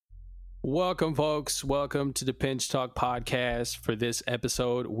Welcome, folks. Welcome to the Pinch Talk podcast. For this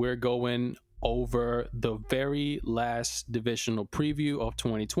episode, we're going over the very last divisional preview of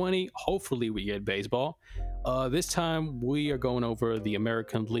 2020. Hopefully, we get baseball. This time, we are going over the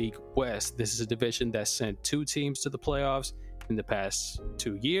American League West. This is a division that sent two teams to the playoffs in the past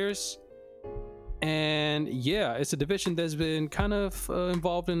 2 years. And yeah, it's a division that's been kind of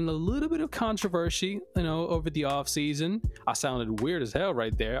involved in a little bit of controversy, over the off season. I sounded weird as hell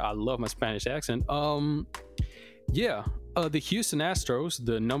right there. I love my Spanish accent. The Houston Astros,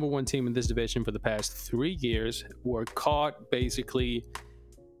 the number one team in this division for the past 3 years, were caught basically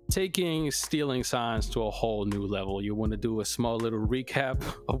taking stealing signs to a whole new level. You want to do a small little recap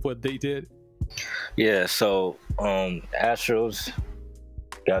of what they did? Yeah, so Astros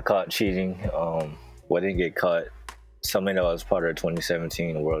got caught cheating. Didn't get caught. Something that was part of the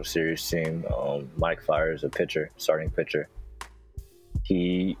 2017 World Series team. Mike Fiers, a pitcher, starting pitcher.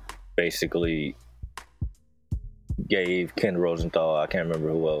 He basically gave Ken Rosenthal, I can't remember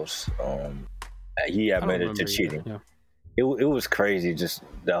who else. He admitted to cheating. Yeah. It was crazy, just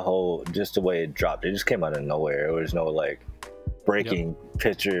the way it dropped. It just came out of nowhere. There was no breaking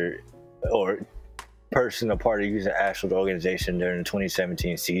pitcher or person, a part of the Astros organization during the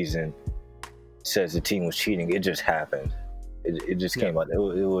 2017 season says the team was cheating. It just happened. It just came out.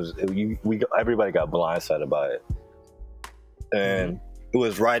 Everybody got blindsided by it, and it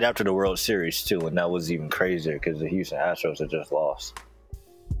was right after the World Series too, and that was even crazier because the Houston Astros had just lost.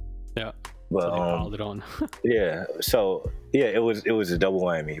 Yeah, but so they piled it on. it was a double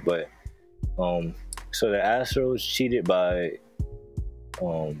whammy. But so the Astros cheated by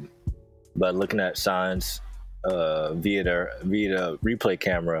looking at signs via the replay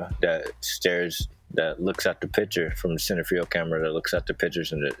camera that looks at the pitcher, from the center field camera that looks at the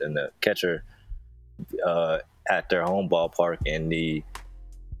pitchers and the catcher at their home ballpark in the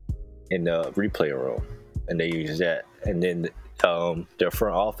replay room, and they use that. And then their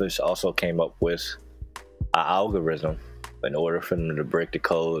front office also came up with an algorithm in order for them to break the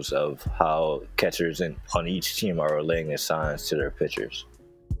codes of how catchers on each team are relaying the signs to their pitchers.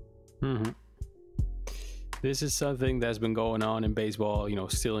 Mm-hmm. This is something that's been going on in baseball,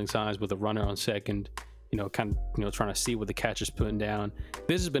 stealing signs with a runner on second, trying to see what the catcher's putting down.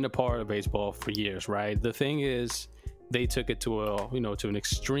 This has been a part of baseball for years, right? The thing is, they took it to to an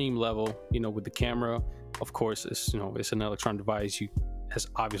extreme level, with the camera. Of course, it's an electronic device. That's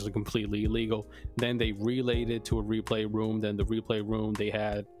obviously completely illegal. Then they relayed it to a replay room. Then the replay room, they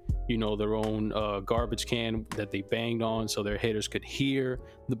had, their own garbage can that they banged on so their hitters could hear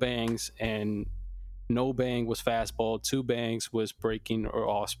the bangs, and no bang was fastball, 2 bangs was breaking or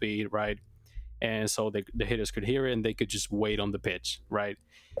off speed, right? And so the hitters could hear it and they could just wait on the pitch, right?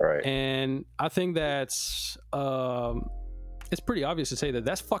 Right. And I think that's it's pretty obvious to say that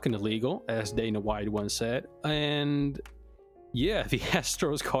that's fucking illegal, as Dana White once said. And yeah, the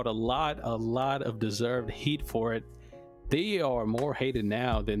Astros caught a lot of deserved heat for it. They are more hated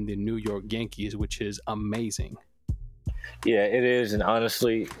now than the New York Yankees, which is amazing. Yeah, it is. And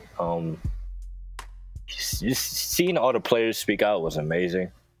honestly, just seeing all the players speak out was amazing.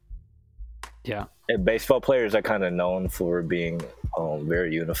 Yeah. And baseball players are kind of known for being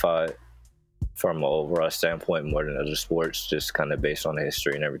very unified from an overall standpoint, more than other sports, just kind of based on the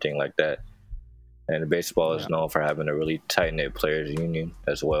history and everything like that. And baseball is known for having a really tight-knit players union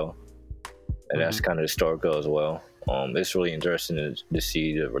as well. And that's kind of historical as well. It's really interesting to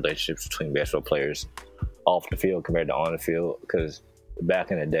see the relationships between baseball players off the field compared to on the field, because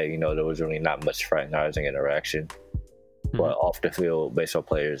back in the day, there was really not much fraternizing interaction. But off the field, baseball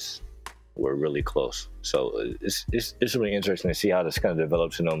players were really close. So it's really interesting to see how this kind of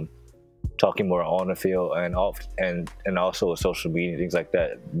develops in them talking more on the field and off, and also with social media, things like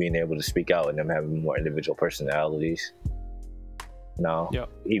that, being able to speak out and them having more individual personalities. Now,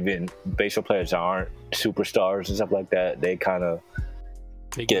 even baseball players that aren't superstars and stuff like that, they kind of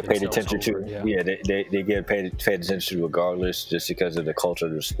get paid attention to. They get paid attention to regardless, just because of the culture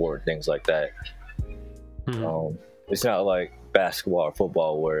of the sport, things like that. It's not like basketball or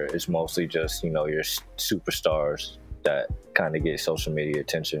football where it's mostly just your superstars that kind of get social media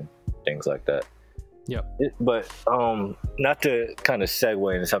attention, things like that. But not to kind of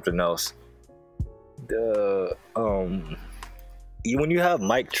segue into something else, when you have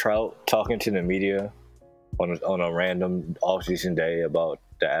Mike Trout talking to the media on a random off-season day about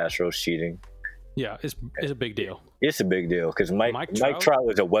the Astros cheating, it's a big deal. It's a big deal because Mike Trout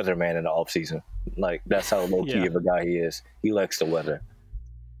is a weatherman in the off-season. That's how low-key of a guy he is. He likes the weather.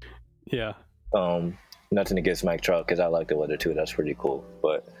 Nothing against Mike Trout, because I like the weather too. That's pretty cool.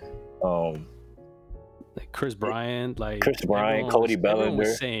 But like Chris Bryant, like Chris Bryant, Cody Bellinger,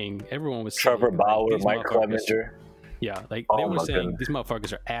 everyone was Trevor saying, Bauer, like, Mike Clevenger. Yeah, like Oh they were my saying goodness. these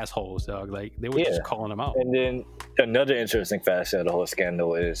motherfuckers are assholes, dog. Like they were Yeah. just calling them out. And then another interesting facet of the whole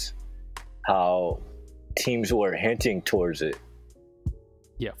scandal is how teams were hinting towards it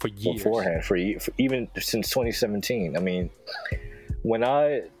Yeah, for years. beforehand, for even since 2017. I mean, when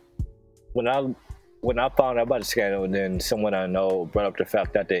I found out about the scandal, then someone I know brought up the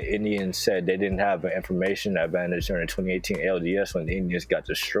fact that the Indians said they didn't have an information advantage during the 2018 LDS when the Indians got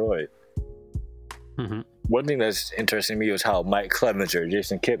destroyed. Mm-hmm. One thing that's interesting to me was how Mike Clevenger,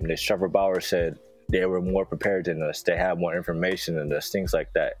 Jason Kipnis, Trevor Bauer said they were more prepared than us. They had more information than us, things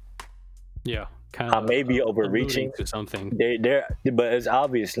like that. Yeah, kind of. Maybe overreaching to something. But it's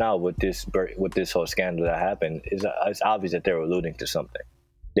obvious now with this whole scandal that happened. It's obvious that they were alluding to something.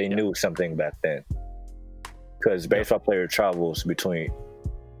 They knew something back then. Because baseball player travels between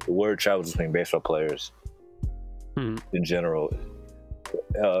baseball players in general.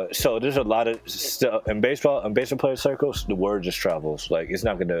 So there's a lot of stuff in baseball player circles. The word just travels. Like, it's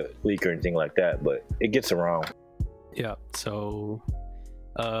not going to leak or anything like that, but it gets around. Yeah. So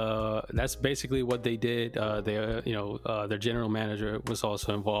that's basically what they did. Their general manager was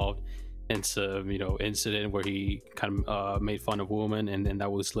also involved in some incident where he kind of made fun of women, and then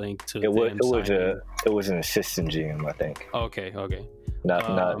that was linked to it was an assistant GM, I think. Okay.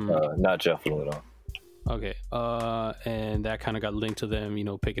 Not Jeff Luhnow. Okay, and that kind of got linked to them,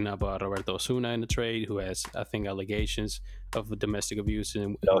 picking up Roberto Osuna in the trade, who has, I think, allegations of domestic abuse.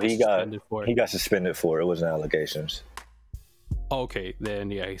 And he got suspended for it. It wasn't allegations. Okay,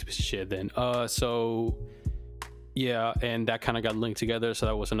 then shit. Then, so yeah, and that kind of got linked together. So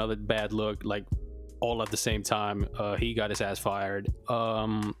that was another bad look, like all at the same time. He got his ass fired.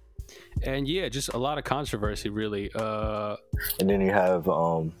 And yeah, just a lot of controversy, really. And then you have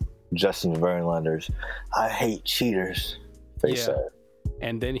Justin Verlander's "I hate cheaters" face set.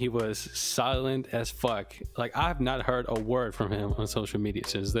 And then he was silent as fuck. Like, I've not heard a word from him on social media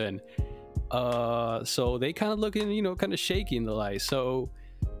since then. So they kind of looking, kind of shaky in the light. So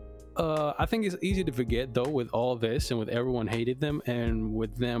I think it's easy to forget, though, with all this and with everyone hated them and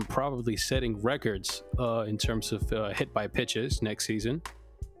with them probably setting records in terms of hit by pitches next season.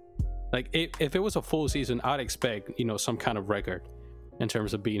 Like, if it was a full season, I'd expect, some kind of record in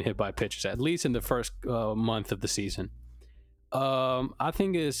terms of being hit by pitches, at least in the first month of the season. I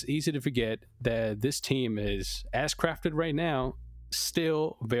think it's easy to forget that this team is, as crafted right now,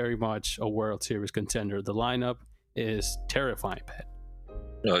 still very much a World Series contender. The lineup is terrifying, Pat.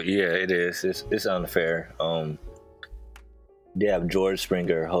 Oh yeah, it is. It's unfair. They have George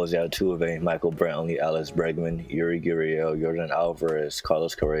Springer, Jose Altuve, Michael Brantley, Alex Bregman, Yuri Gurriel, Jordan Alvarez,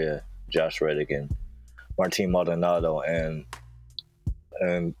 Carlos Correa, Josh Reddick, Martin Maldonado, and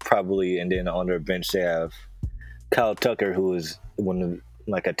then on their bench they have Kyle Tucker, who is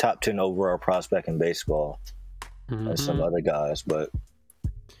like a top 10 overall prospect in baseball, and some other guys. But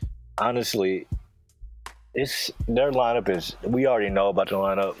honestly, their lineup is. We already know about the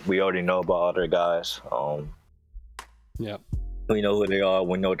lineup. We already know about other guys. Yeah, we know who they are.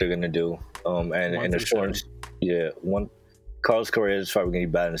 We know what they're gonna do. And the shorts, Carlos Correa is probably gonna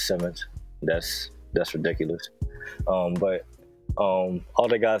be batting seventh. That's ridiculous. But all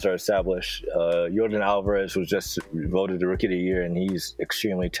the guys are established. Jordan Alvarez was just voted the Rookie of the Year, and he's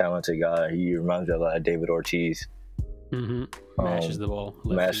extremely talented guy. He reminds me a lot of David Ortiz. Mashes the ball.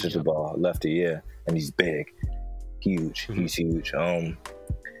 Lefty, yeah. And he's big. Huge. He's huge.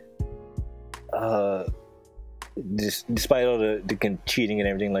 Despite all the cheating and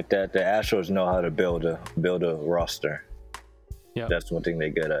everything like that, the Astros know how to build a roster. Yeah, that's one thing they're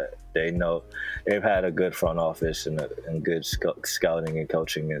good at. They know they've had a good front office and good scouting and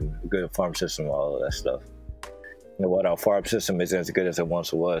coaching and good farm system, all of that stuff. And what our farm system isn't as good as it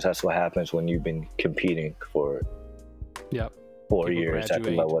once was. That's what happens when you've been competing for 4 years. That's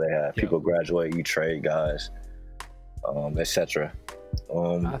about what they have. People graduate, you trade guys, etc.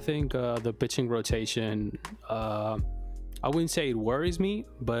 I think the pitching rotation, I wouldn't say it worries me,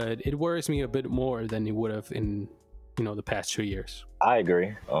 but it worries me a bit more than it would have in the past 2 years. I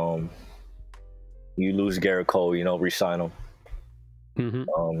agree. You lose Garrett Cole, re-sign him.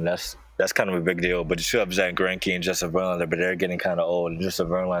 That's kind of a big deal. But you still have Zach Greinke and Justin Verlander, but they're getting kind of old. And Justin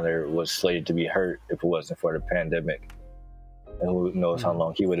Verlander was slated to be hurt if it wasn't for the pandemic. And who knows how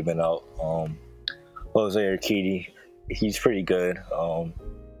long he would have been out. Jose Urquidy, he's pretty good. I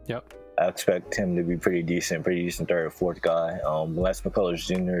expect him to be pretty decent third or fourth guy. Les McCullers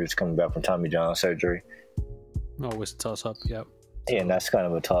Jr. is coming back from Tommy John surgery. Always a toss-up, Yeah, and that's kind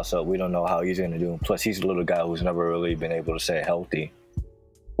of a toss-up. We don't know how he's going to do. Plus, he's a little guy who's never really been able to stay healthy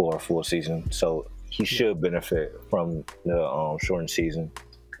for a full season. So he should benefit from the shortened season.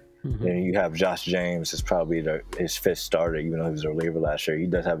 Mm-hmm. And you have Josh James is probably his fifth starter, even though he was a reliever last year. He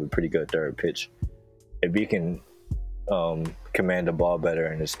does have a pretty good third pitch. If he can command the ball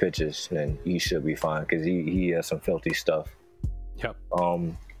better in his pitches, then he should be fine because he has some filthy stuff. Yep.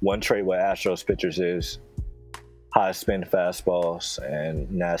 One trait with Astros pitchers is high spin fastballs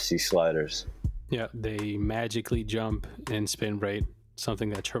and nasty sliders. Yeah, they magically jump in spin rate, something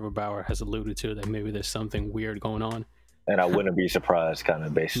that Trevor Bauer has alluded to, that maybe there's something weird going on. And I wouldn't be surprised, kind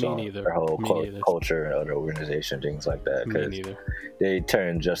of based on their whole culture and other organization, things like that. Because they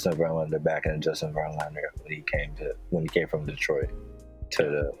turned Justin Verlander back into Justin Verlander when he came from Detroit to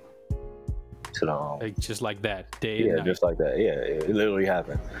the like just like that just like that. Yeah, it literally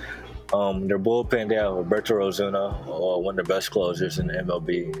happened. Their bullpen, they have Roberto Ozuna, one of the best closers in the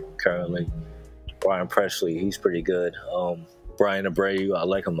MLB currently. Brian Presley, he's pretty good. Brian Abreu, I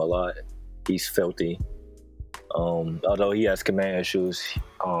like him a lot. He's filthy. Although he has command issues,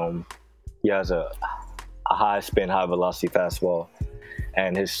 he has a high spin, high velocity fastball,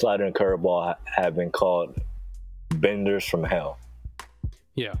 and his slider and curveball have been called benders from hell.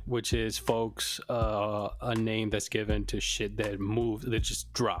 Yeah, which is, folks, a name that's given to shit that moves, that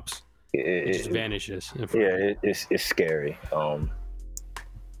just drops. It just vanishes. It's scary.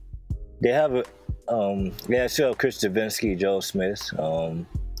 They have still have Chris Davinsky, Joe Smith.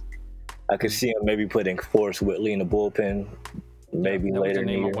 I could see him maybe putting Forrest Whitley in the bullpen, maybe that later. Was the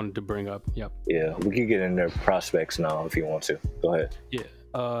name in the I wanted to bring up. Yep. Yeah, we could get in their prospects now if you want to. Go ahead. Yeah,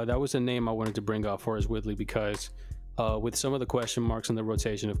 that was the name I wanted to bring up, Forrest Whitley, because with some of the question marks in the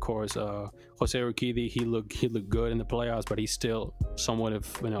rotation, of course, Jose Urquidy, he looked good in the playoffs, but he's still somewhat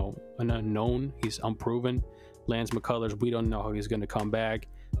of an unknown. He's unproven. Lance McCullers, we don't know how he's going to come back.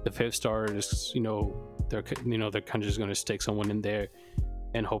 The fifth starter is, they're kind of just going to stick someone in there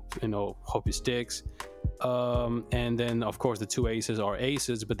and hope it sticks. And then of course the two aces are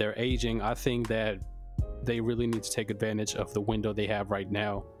aces, but they're aging. I think that they really need to take advantage of the window they have right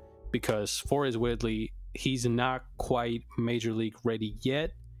now, because Forrest Whitley, he's not quite major league ready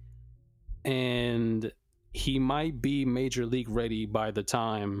yet, and he might be major league ready by the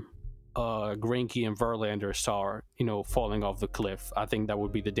time Greinke and Verlander start falling off the cliff. I think that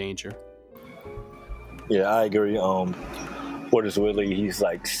would be the danger. Yeah, I agree. Forrest Whitley, he's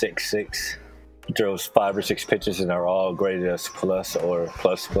like 6'6". He throws 5 or 6 pitches and they're all graded as plus or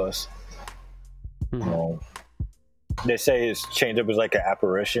plus. Mm-hmm. They say his changeup is like an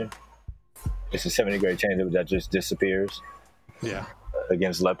apparition. It's a 70 grade changeup that just disappears. Yeah.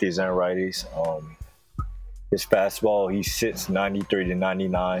 Against lefties and righties. His fastball, he sits 93 to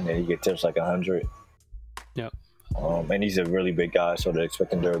 99 and he gets tips like 100. Yeah. And he's a really big guy, so they're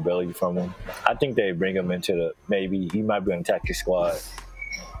expecting durability from him. I think they bring him into maybe he might be on the taxi squad.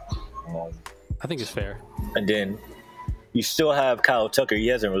 I think it's fair. And then you still have Kyle Tucker. He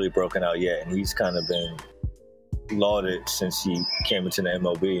hasn't really broken out yet, and he's kind of been lauded since he came into the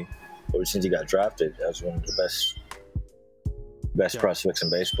MLB, or since he got drafted as one of the best prospects in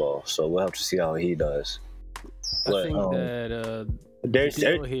baseball. So we'll have to see how he does. I think that the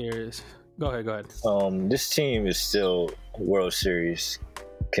deal here is... Go ahead. This team is still World Series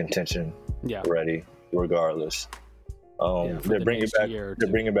contention ready, regardless. They're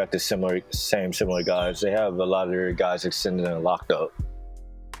bringing back the similar guys. They have a lot of their guys extended and locked up.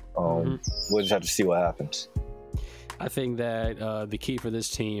 We'll just have to see what happens. I think that the key for this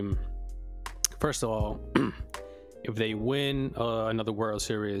team, first of all, if they win another World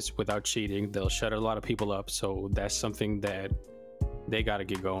Series without cheating, they'll shut a lot of people up. So that's something that they got to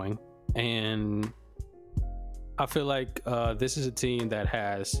get going. And I feel like this is a team that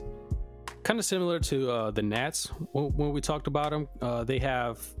has kind of similar to the Nats when we talked about them. They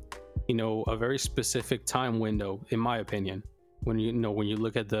have, a very specific time window, in my opinion. When you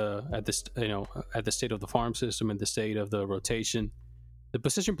look at the state of the farm system and the state of the rotation, the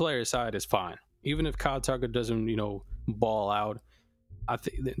position player side is fine. Even if Kyle Tucker doesn't, ball out, I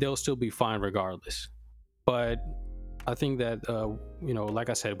think they'll still be fine regardless. But I think that, like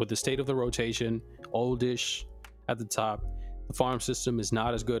I said, with the state of the rotation, oldish at the top, the farm system is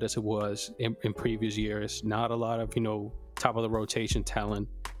not as good as it was in previous years. Not a lot of, top of the rotation talent.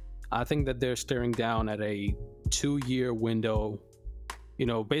 I think that they're staring down at a 2-year window,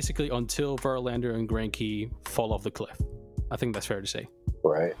 basically until Verlander and Greinke fall off the cliff. I think that's fair to say.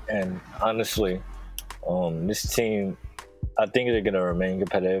 Right. And honestly, this team, I think they're going to remain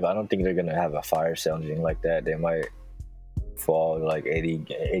competitive. I don't think they're going to have a fire sale, anything like that. They might fall like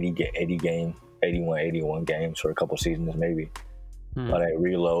 81, 81 games for a couple seasons maybe. But they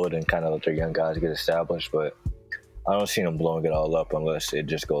reload and kind of let their young guys get established. But I don't see them blowing it all up unless it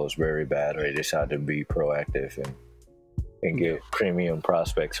just goes very bad or they decide to be proactive and get premium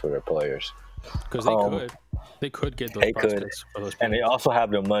prospects for their players. Because they could get those prospects for those players. And they also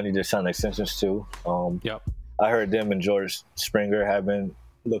have the money to sign extensions too. Yep. I heard them and George Springer have been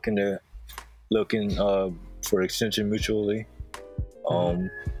looking for extension mutually.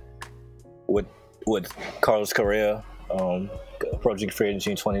 With Carlos Correa approaching free agency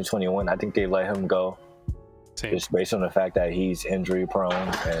in 2021, I think they let him go. Same. Just based on the fact that he's injury prone,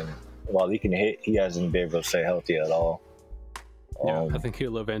 and while he can hit, he hasn't been able to stay healthy at all. Yeah, I think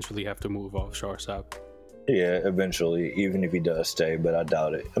he'll eventually have to move off shortstop. Yeah, eventually, even if he does stay, but I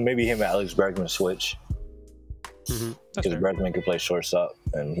doubt it. Maybe him and Alex Bregman switch. Because Bregman can play shortstop,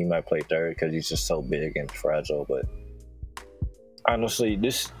 and he might play third because he's just so big and fragile. But honestly,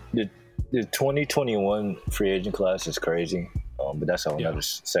 the 2021 free agent class is crazy. But that's a whole other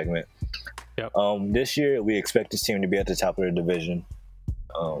segment. Yep. This year, we expect this team to be at the top of the division.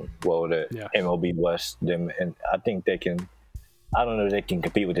 MLB West. And I think they can. I don't know if they can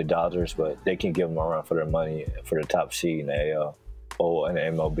compete with the Dodgers, but they can give them a run for their money for the top seed in the AL and the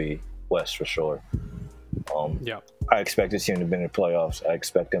MLB West for sure. I expect this team to be in the playoffs. I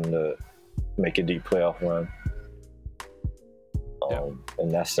expect them to make a deep playoff run.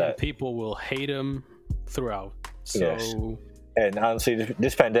 And that's that. People will hate them throughout. So. Yes. And honestly,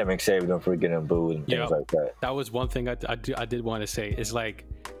 this pandemic saved them from getting booed and things like that. That was one thing I did want to say. It's like,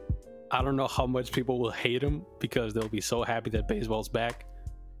 I don't know how much people will hate him because they'll be so happy that baseball's back.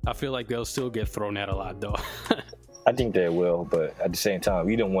 I feel like they'll still get thrown at a lot, though. I think they will, but at the same time,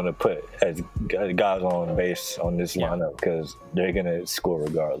 you don't want to put as guys on base on this lineup because they're going to score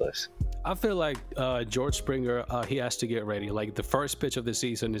regardless. I feel like George Springer, he has to get ready. Like, the first pitch of the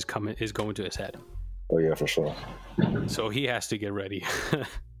season is going to his head. Oh, yeah, for sure. So he has to get ready.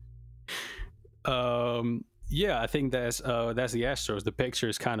 I think that's the Astros. The picture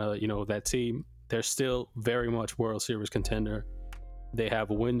is kind of, that team. They're still very much World Series contender. They have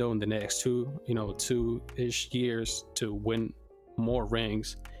a window in the next 2-ish years to win more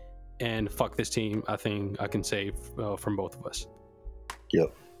rings. And fuck this team, I think I can say from both of us.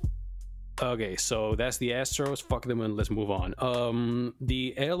 Yep. Okay, so that's the Astros. Fuck them and let's move on.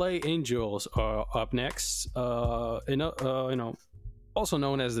 The LA Angels are up next. Also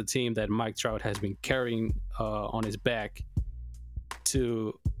known as the team that Mike Trout has been carrying on his back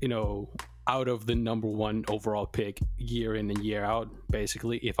to, out of the number one overall pick year in and year out,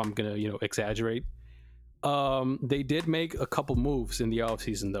 basically, if I'm gonna, exaggerate. They did make a couple moves in the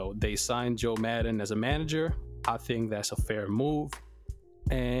offseason, though. They signed Joe Maddon as a manager. I think that's a fair move.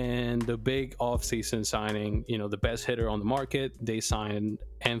 And the big offseason signing, the best hitter on the market, they signed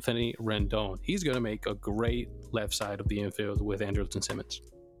Anthony Rendon. He's going to make a great left side of the infield with Andrelton Simmons.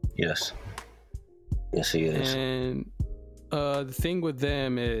 Yes. Yes, he is. And the thing with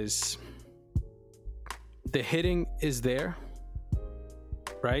them is the hitting is there,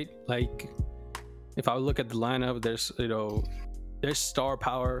 right? Like, if I look at the lineup, there's star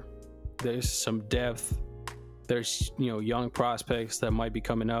power, there's some depth. There's young prospects that might be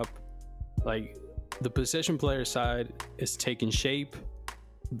coming up. Like, the position player side is taking shape.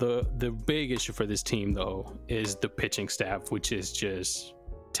 The big issue for this team, though, is the pitching staff, which is just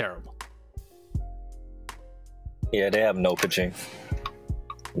terrible. Yeah, they have no pitching.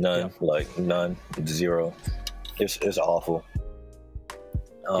 None. Like none. Zero. It's awful.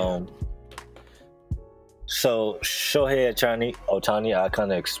 So Shohei Ohtani, I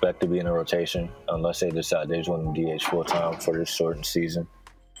kind of expect to be in a rotation unless they decide they just want to DH full time for this shortened season,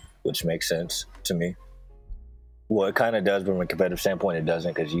 which makes sense to me. Well, it kind of does, but from a competitive standpoint, it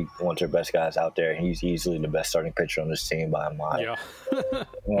doesn't because you want your best guys out there. He's easily the best starting pitcher on this team by a mile. Yeah.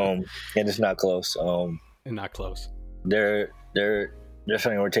 And it's not close. Not close. Their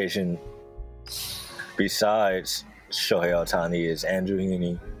starting rotation, besides Shohei Ohtani, is Andrew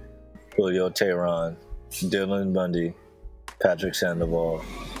Heaney, Julio Teheran, Dylan Bundy, Patrick Sandoval,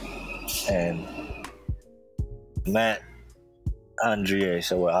 and Matt Andriese.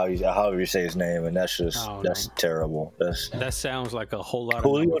 So however you say his name, and that's terrible. That sounds like a whole lot.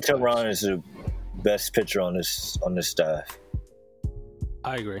 Julio Teheran is the best pitcher on this staff.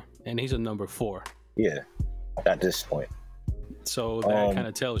 I agree, and he's a number 4. Yeah, at this point. So that kind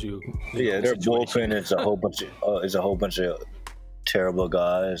of tells you. Their bullpen is a whole bunch of terrible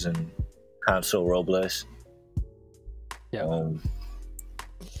guys and Hansel Robles. Yeah.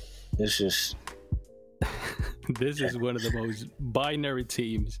 It's just This is one of the most binary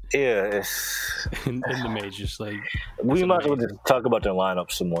teams Yeah, in the majors. Like, we it's might as well amazing. just talk about their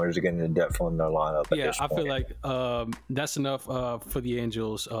lineup some more, just getting into depth on their lineup. At Yeah, this I point. feel like that's enough for the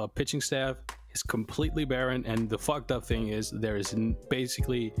Angels. Pitching staff is completely barren, and the fucked up thing is there is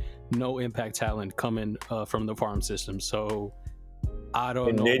basically no impact talent coming from the farm system. So I don't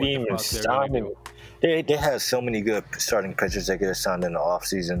And know they what didn't the even fuck they're gonna sign do. They had so many good starting pitchers they could have signed in the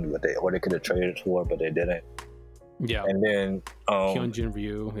offseason, but they could have traded for, but they didn't. Yeah, And then Hyunjin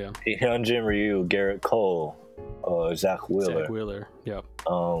Ryu, yeah, Hyunjin Ryu, Garrett Cole, Zach Wheeler, Zach Wheeler, yeah,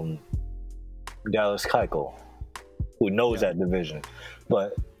 Dallas Keuchel, who knows that division.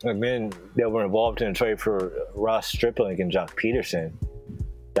 But and then they were involved in a trade for Ross Stripling and Jock Peterson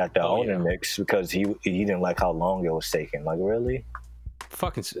that the owner mixed because he didn't like how long it was taking. Like, really?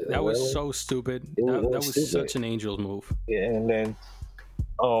 Fucking, that was so stupid. That was stupid. such an Angels move. Yeah, and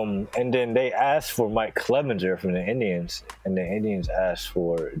then they asked for Mike Clevenger from the Indians, and the Indians asked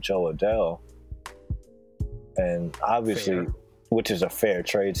for Joe Adell. And obviously, Fair. which is a fair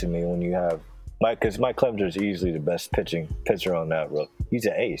trade to me when you have Mike, because Mike Clevenger is easily the best pitcher on that rook. He's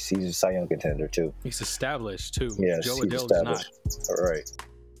an ace. He's a Cy Young contender too. He's established too. Yes, Joe he's Adell is established. not. All right.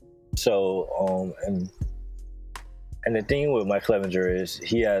 So, and the thing with Mike Clevenger is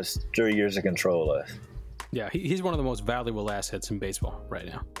he has 3 years of control left. Yeah, he's one of the most valuable assets in baseball right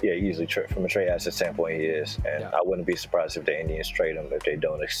now. Yeah, easily from a trade asset standpoint, he is, and I wouldn't be surprised if the Indians trade him if they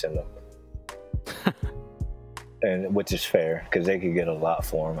don't extend him. And which is fair because they could get a lot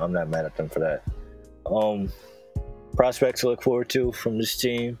for him. I'm not mad at them for that. Prospects to look forward to from this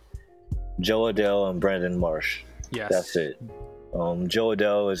team: Joe Adell and Brandon Marsh. Yes, That's it. Joe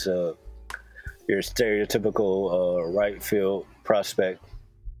Adell is your stereotypical right field prospect.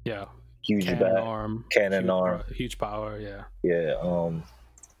 Yeah, Huge cannon bat, arm, cannon arm, huge power. Yeah. yeah.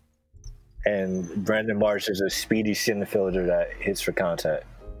 And Brandon Marsh is a speedy center fielder that hits for contact.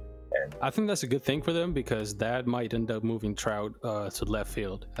 And I think that's a good thing for them because that might end up moving Trout to left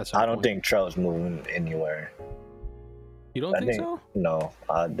field. I don't think Trout's moving anywhere. You don't think so? No,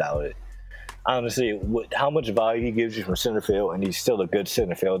 I doubt it. Honestly, how much value he gives you from center field, and he's still a good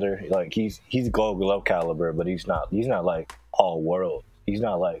center fielder. Like he's Gold Glove caliber, but he's not like all world. He's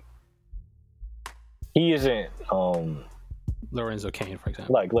not like he isn't Lorenzo Cain, for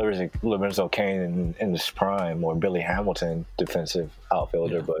example. like Lorenzo Cain in his prime, or Billy Hamilton defensive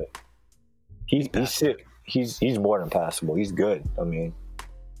outfielder, but he's more than passable. He's good. I mean,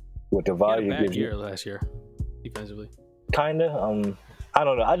 with the value he had a he bad gives year last year defensively. Kinda. I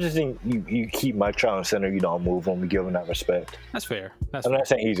don't know. I just think you keep Mike Trout in center. You don't move him. You give him that respect. That's fair. I'm not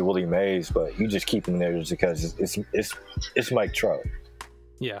saying he's Willie Mays, but you just keep him there just because it's Mike Trout.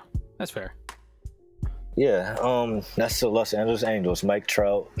 Yeah, that's fair. Yeah. That's the Los Angeles Angels. Mike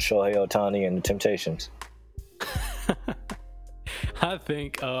Trout, Shohei Ohtani, and the Temptations. I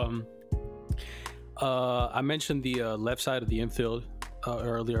think I mentioned the left side of the infield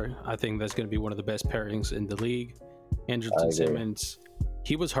earlier. I think that's going to be one of the best pairings in the league. Andrelton Simmons,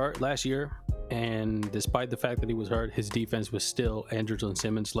 he was hurt last year, and despite the fact that he was hurt, his defense was still Andrelton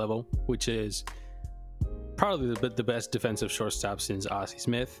Simmons level, which is probably the best defensive shortstop since Ozzie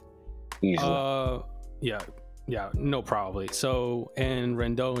Smith. Easily. Yeah, no, probably. So, and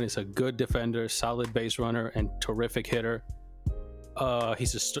Rendon is a good defender, solid base runner, and terrific hitter.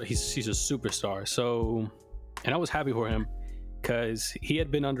 He's a superstar. So, and I was happy for him because he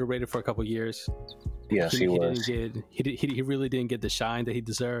had been underrated for a couple years. Yes, he was. He really didn't get the shine that he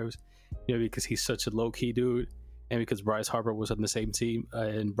deserves, because he's such a low key dude, and because Bryce Harper was on the same team,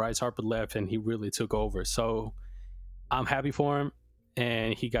 and Bryce Harper left, and he really took over. So, I'm happy for him,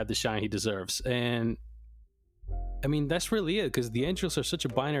 and he got the shine he deserves. And I mean, that's really it, because the Angels are such a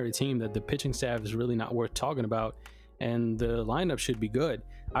binary team that the pitching staff is really not worth talking about, and the lineup should be good.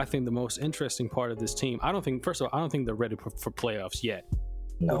 I think the most interesting part of this team, I don't think they're ready for playoffs yet.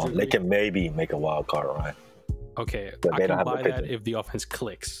 No, they can maybe make a wild card run. Okay, I can buy that if the offense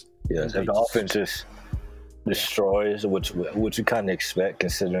clicks. Yes, if the offense just destroys, which you kind of expect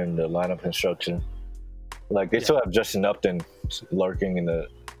considering the lineup construction. Like, they still have Justin Upton lurking in the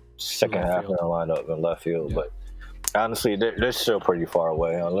second half of the lineup in left field, but honestly, they're still pretty far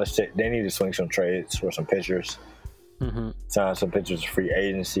away. Unless they need to swing some trades for some pitchers, sign some pitchers free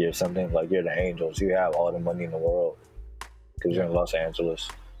agency or something. Like, you're the Angels, you have all the money in the world because you're in Los Angeles,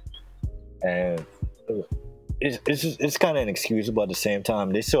 and it's kind of inexcusable. At the same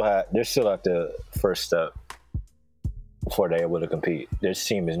time, they're still at the first step before they're able to compete. This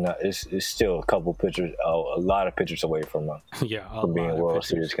team is not. It's still a lot of pitchers away from being World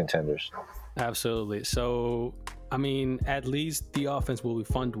Series contenders. Absolutely. So I mean, at least the offense will be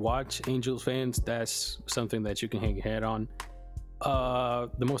fun to watch. Angels fans, that's something that you can hang your head on.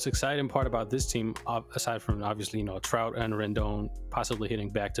 The most exciting part about this team, aside from obviously Trout and Rendon possibly hitting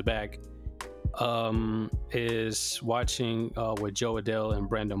back to back, is watching what Jo Adell and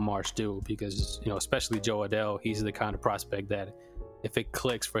Brandon Marsh do, because especially Jo Adell, he's the kind of prospect that if it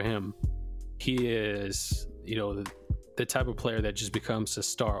clicks for him, he is the type of player that just becomes a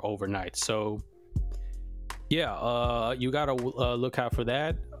star overnight. So yeah, you gotta look out for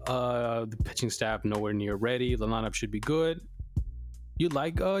that. The pitching staff nowhere near ready. The lineup should be good. You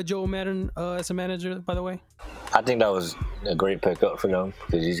like Joe Maddon as a manager, by the way? I think that was a great pickup for them,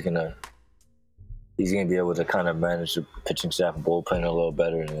 because he's gonna be able to kind of manage the pitching staff and bullpen a little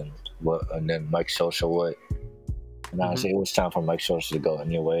better than Mike Scioscia would. And honestly, it was time for Mike Scioscia to go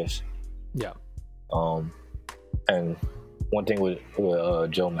anyways. Yeah. And one thing with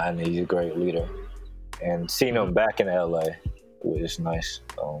Joe Maddon, he's a great leader, and seeing him back in LA was nice.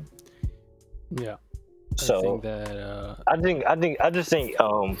 Yeah. So I just think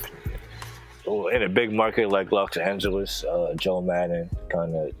in a big market like Los Angeles, Joe Maddon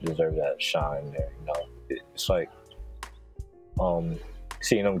kind of deserves that shine there. It's like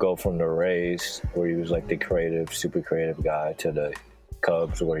seeing him go from the Rays, where he was like the super creative guy, to the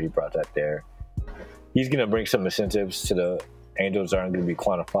Cubs, where he brought that there. He's gonna bring some incentives to the Angels that aren't gonna be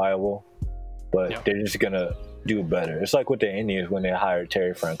quantifiable, but they're just gonna do better. It's like with the Indians when they hired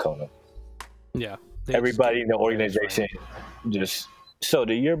Terry Francona. Yeah. Everybody in the organization so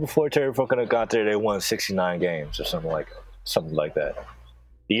the year before Terry Francona got there, they won 69 games or something like that.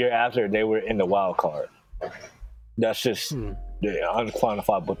 The year after, they were in the wild card. That's just the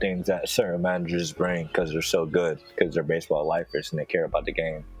unquantifiable things that certain managers bring, because they're so good, because they're baseball lifers and they care about the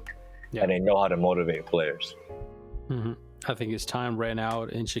game, and they know how to motivate players. I think his time ran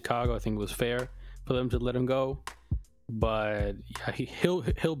out in Chicago. I think it was fair for them to let him go. But yeah,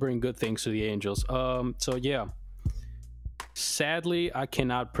 he'll bring good things to the Angels. So yeah, sadly I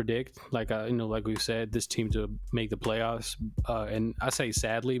cannot predict, like we said, this team to make the playoffs. And I say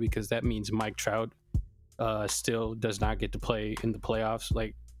sadly because that means Mike Trout still does not get to play in the playoffs.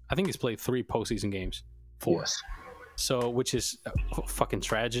 Like, I think he's played 3 postseason games, 4. Yes. So, which is a fucking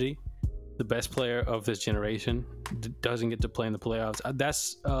tragedy. The best player of this generation doesn't get to play in the playoffs.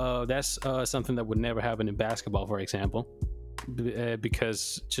 That's something that would never happen in basketball, for example,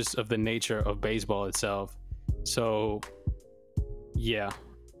 because just of the nature of baseball itself. So yeah,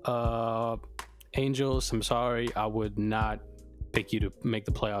 Angels, I'm sorry, I would not pick you to make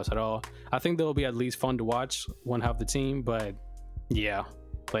the playoffs at all. I think they'll be at least fun to watch, one half the team, but yeah,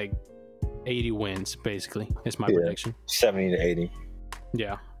 like 80 wins basically is my prediction. 70 to 80.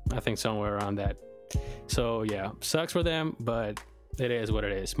 Yeah, I think somewhere around that. So yeah, sucks for them, but it is what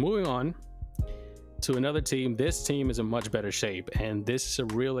it is. Moving on to another team. This team is in much better shape, and this is a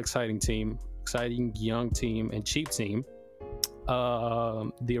real exciting team, exciting young team and cheap team.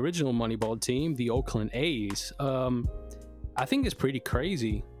 The original Moneyball team, the Oakland A's. I think it's pretty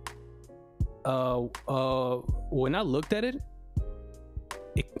crazy. When I looked at it,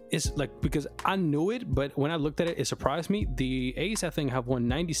 it's like, because I knew it, but when I looked at it, it surprised me. The A's, I think, have won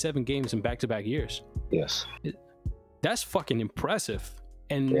 97 games in back-to-back years. Yes. That's fucking impressive.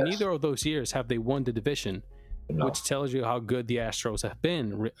 And neither of those years have they won the division, which tells you how good the Astros have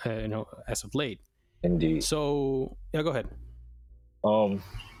been, as of late. Indeed. So, yeah, go ahead.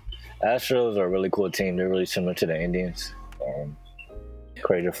 Astros are a really cool team. They're really similar to the Indians.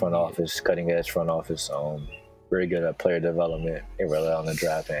 Creative front office, cutting-edge front office. Very good at player development. They rely on the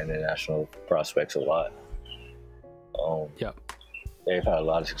draft and international prospects a lot. They've had a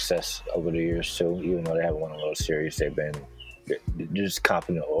lot of success over the years too. Even though they haven't won a World Series, they're just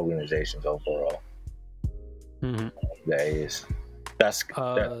competent organizations overall. The A's.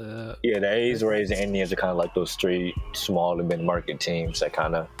 The A's, Rays, and Indians are kind of like those 3 small to mid-market teams that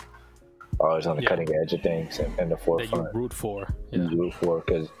kind of are always on the cutting edge of things and the forefront. That you root for. You root for,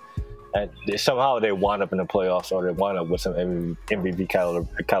 because somehow they wind up in the playoffs, or they wind up with some MVP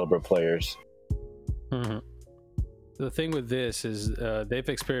caliber players. The thing with this is they've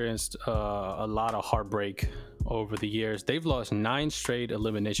experienced a lot of heartbreak over the years. They've lost 9 straight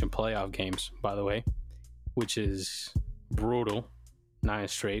elimination playoff games, by the way, which is brutal. 9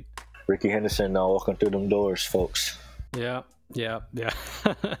 straight. Ricky Henderson now walking through them doors, folks. Yeah.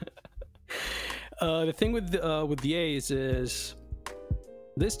 The thing with the A's is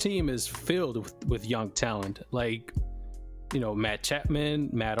this team is filled with young talent, like Matt Chapman,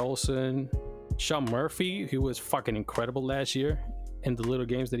 Matt Olson, Sean Murphy, who was fucking incredible last year in the little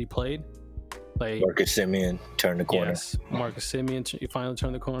games that he played. Like Marcus Simeon turned the corner. yes, Marcus Simeon finally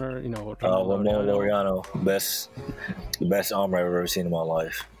turned the corner. Ramon Laureano. Laureano, the best armor I've ever seen in my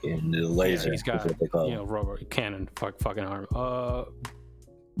life. In the laser, Yeah, he's got is what they call him. rubber cannon, fucking arm.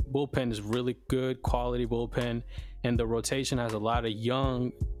 Bullpen is really good, quality bullpen, and the rotation has a lot of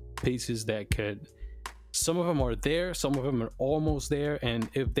young pieces that could. Some of them are there, some of them are almost there, and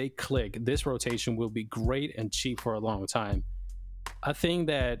if they click, this rotation will be great and cheap for a long time. I think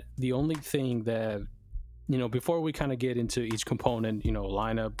that the only thing that before we kind of get into each component,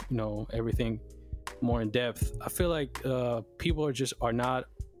 lineup, everything more in depth, I feel like people are not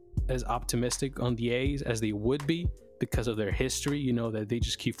as optimistic on the A's as they would be because of their history. That they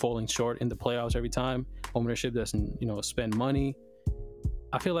just keep falling short in the playoffs every time. Ownership doesn't spend money.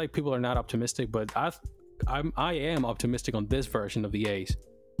 I feel like people are not optimistic, but I am optimistic on this version of the A's.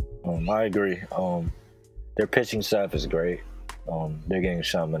 I agree. Their pitching staff is great. They're getting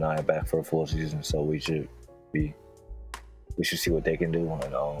Sean Manaea back for a full season, so we should see what they can do.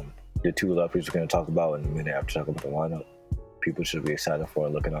 And the two lefties we're going to talk about in a minute after talking about the lineup, people should be excited for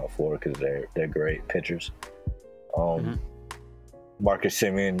and looking out for because they're great pitchers. Marcus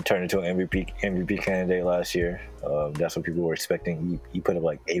Simeon turned into an MVP candidate last year. That's what people were expecting. He put up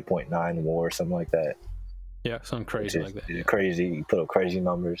like 8.9 WAR or something like that. Yeah, something crazy like that. Crazy. He put up crazy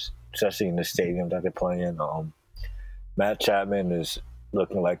numbers, especially in the stadium that they're playing in. Matt Chapman is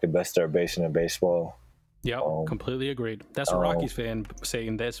looking like the best third baseman in baseball. Yeah, completely agreed. That's a Rockies fan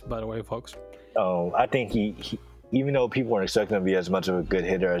saying this, by the way, folks. I think he even though people weren't expecting him to be as much of a good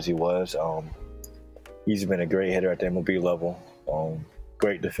hitter as he was, he's been a great hitter at the MLB level.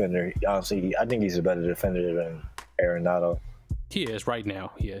 Great defender. Honestly, I think he's a better defender than Arenado. He is right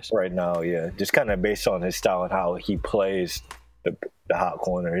now. He is right now. Yeah, just kind of based on his style and how he plays the hot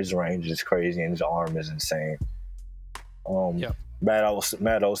corner. His range is crazy and his arm is insane. Matt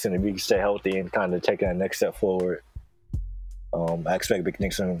Olson, if he can stay healthy and kind of take that next step forward, I expect big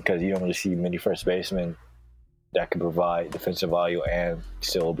things from him because you don't really see many first basemen that can provide defensive value and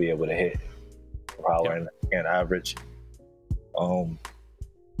still be able to hit power and average.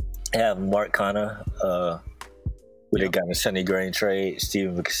 Have Mark Canha, they got a Sonny Gray trade,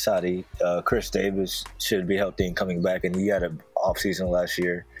 Steven Vicasati, Chris Davis should be healthy and coming back, and he had an off season last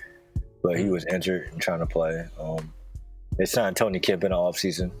year, but he was injured and trying to play. They signed Tony Kemp in the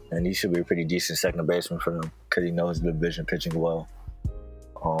offseason, and he should be a pretty decent second baseman for them because he knows the division pitching well.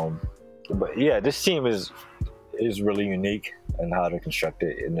 But yeah, this team is really unique in how they're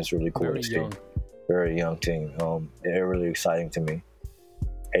constructed, and it's really cool to see. Very young team. They're really exciting to me.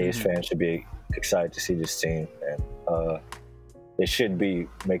 A's fans should be excited to see this team, and they should be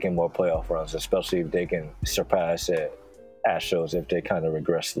making more playoff runs, especially if they can surpass Astros if they kind of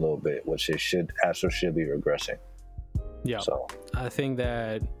regress a little bit, which Astros should be regressing. Yeah, so I think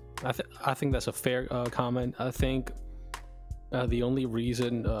that's a fair comment. I think the only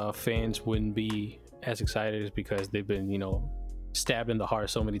reason fans wouldn't be as excited is because they've been stabbed in the heart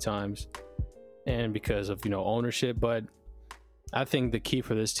so many times, and because of ownership. But I think the key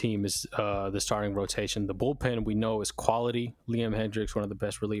for this team is the starting rotation. The bullpen we know is quality. Liam Hendricks, one of the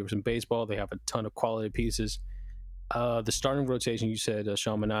best relievers in baseball. They have a ton of quality pieces. The starting rotation, you said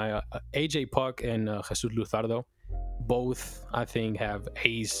Sean Manaea, AJ Puk, and Jesus Luzardo. Both, I think, have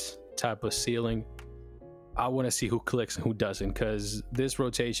ace type of ceiling. I want to see who clicks and who doesn't, because this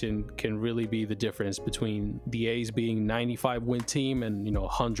rotation can really be the difference between the A's being 95 win team and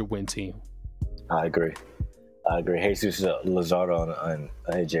 100 win team. I agree. Jesus Luzardo and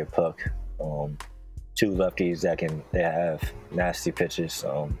AJ Puk, two lefties they have nasty pitches.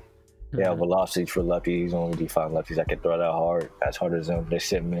 They have velocity for lefties. Only define lefties that can throw that hard, as hard as them. They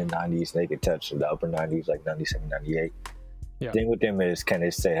sit mid-90s. They can touch the upper 90s, like 97, 98. Yeah. The thing with them is, can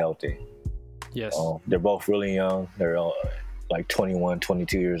they stay healthy? Yes. They're both really young. They're all like 21,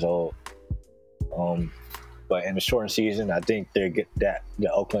 22 years old. But in the shortened season, I think the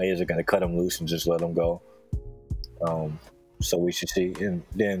Oakland A's are going to cut them loose and just let them go. So we should see. And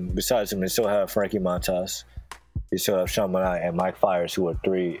then besides them, they still have Frankie Montas. They still have Sean Manaea and Mike Fiers, who are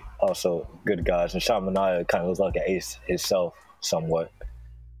three also good guys. And Sean Manaea kind of looks like an ace himself somewhat.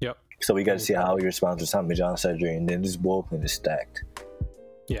 Yep. So we got to see how he responds to Tommy John surgery. And then this bullpen is stacked.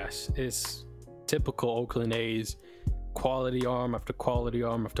 Yes, it's typical Oakland A's. Quality arm after quality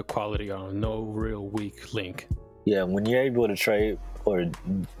arm after quality arm. No real weak link. Yeah, when you're able to trade or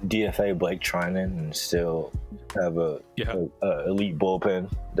DFA Blake Trinan and still have a elite bullpen,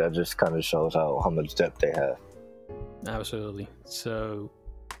 that just kind of shows how much depth they have. Absolutely. So,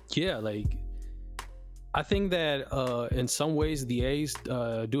 yeah, I think that in some ways the A's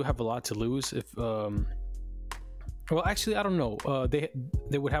do have a lot to lose Well, actually, I don't know.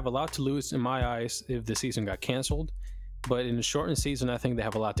 They would have a lot to lose in my eyes if the season got canceled, but in a shortened season, I think they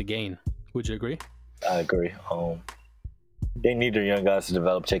have a lot to gain. Would you agree? I agree. They need their young guys to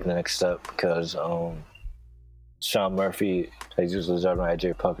develop, take the next step because Sean Murphy, Jesus Luzardo, and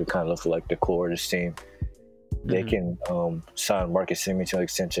AJ Pucker kind of look like the core of this team. They can sign Marcus Semien to an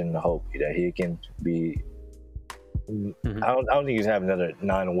extension and hope that he can be. I don't think he's having another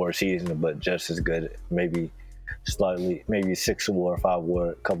 9-award season, but just as good, maybe slightly, maybe 6-award, 5-award,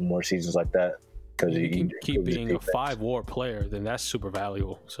 a couple more seasons like that. Because you can keep being a 5-award player, then that's super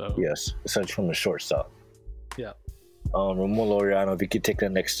valuable. So yes, such from the shortstop. Yeah. Ramon Laureano, if he could take the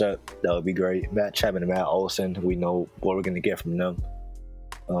next step, that would be great. Matt Chapman and Matt Olson, we know what we're going to get from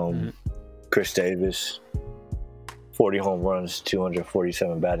them. Chris Davis, 40 home runs,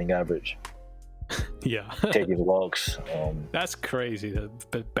 247 batting average. Yeah. Taking walks. That's crazy.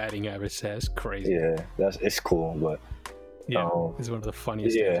 The batting average says crazy. Yeah, it's cool, but yeah, it's one of the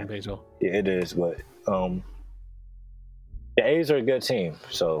funniest things in baseball. Yeah, it is, but the A's are a good team,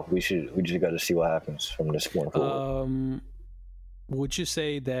 so we just got to see what happens from this point forward. Would you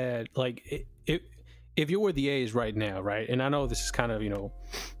say that, like, if you were the A's right now, right? And I know this is kind of,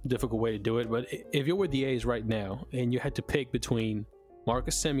 difficult way to do it, but if you were the A's right now and you had to pick between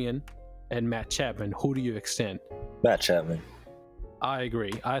Marcus Semien and Matt Chapman, who do you extend? Matt Chapman. I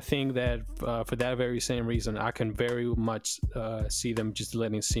agree. I think that for that very same reason, I can very much see them just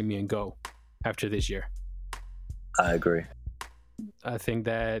letting Semien go after this year. I agree. I think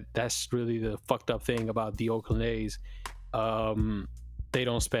that's really the fucked up thing about the Oakland A's. They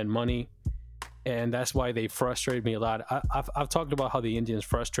don't spend money, and that's why they frustrate me a lot. I've talked about how the Indians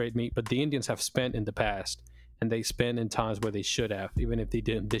frustrate me, but the Indians have spent in the past, and they spend in times where they should have, even if they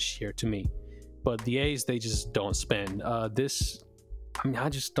didn't this year to me. But the A's, they just don't spend. I just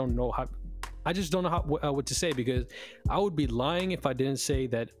don't know how. I just don't know what to say, because I would be lying if I didn't say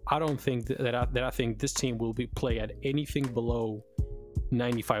that I don't think that I think this team will play at anything below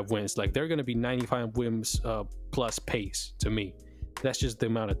 95 wins. Like, they're going to be 95 wins plus pace to me. That's just the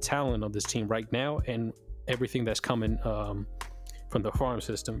amount of talent of this team right now and everything that's coming from the farm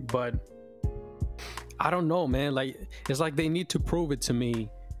system. But I don't know, man. Like, it's like they need to prove it to me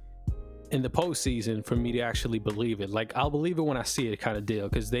in the postseason for me to actually believe it. Like, I'll believe it when I see it, kind of deal,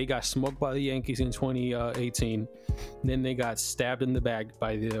 because they got smoked by the Yankees in 2018. Then they got stabbed in the back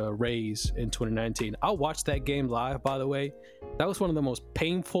by the Rays in 2019. I watched that game live, by the way. That was one of the most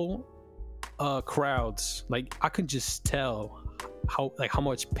painful crowds. Like, I could just tell how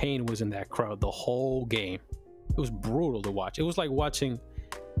much pain was in that crowd the whole game. It was brutal to watch. It was like watching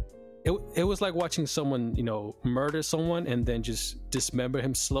someone, murder someone and then just dismember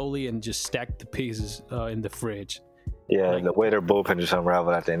him slowly and just stack the pieces in the fridge. Yeah, the way their bullpen just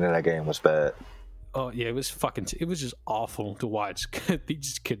unraveled at the end of that game was bad. Oh yeah, it was just awful to watch. They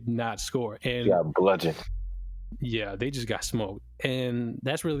just could not score, and got bludgeoned. Yeah, they just got smoked, and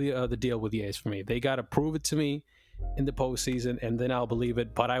that's really the deal with the A's for me. They got to prove it to me in the postseason, and then I'll believe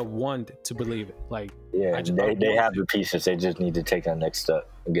it. But I want to believe it. Like, yeah, they have the pieces. They just need to take that next step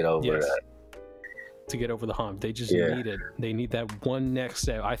and get over that. To get over the hump, they just need it. They need that one next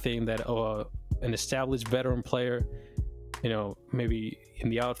step. I think that an established veteran player, maybe in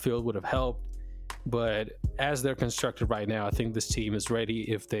the outfield would have helped. But as they're constructed right now, I think this team is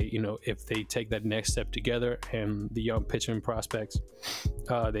ready if they take that next step together, and the young pitching prospects,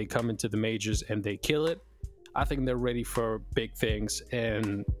 they come into the majors and they kill it. I think they're ready for big things,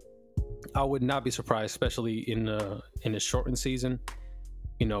 and I would not be surprised, especially in a shortened season,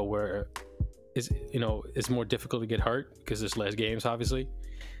 where it's more difficult to get hurt because there's less games, obviously.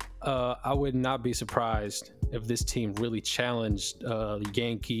 I would not be surprised if this team really challenged the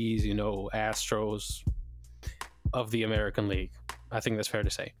Yankees, Astros of the American League. I think that's fair to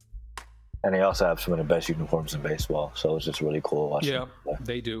say. And they also have some of the best uniforms in baseball, so it's just really cool watching. Yeah,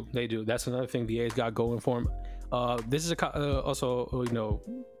 they do. That's another thing the A's got going for them. This is also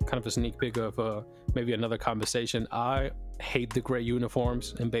kind of a sneak peek of maybe another conversation. I hate the gray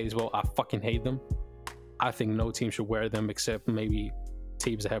uniforms in baseball. I fucking hate them. I think no team should wear them except maybe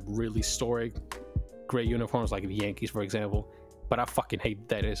teams that have really historic gray uniforms, like the Yankees, for example. But I fucking hate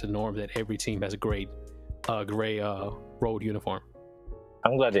that it's a norm that every team has a gray road uniform.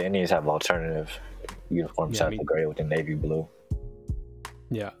 I'm glad the Indians have alternative uniforms, the gray with the navy blue.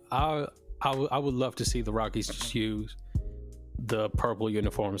 Yeah, I would love to see the Rockies just use the purple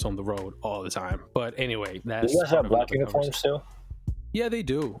uniforms on the road all the time. But anyway, that's. Do you guys have black uniforms still? Yeah, they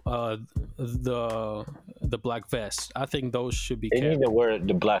do. The black vests. I think those should be. They need to wear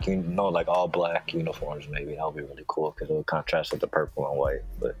the black, like all black uniforms. Maybe that would be really cool because it would contrast with the purple and white.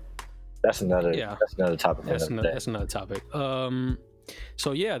 But That's another topic. That's another topic.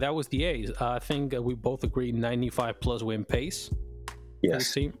 So yeah, that was the A's. I think we both agreed 95 plus win pace. Yes, for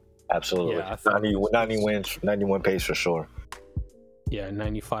this team. Absolutely. Yeah, 90 wins, 91 pace for sure. Yeah,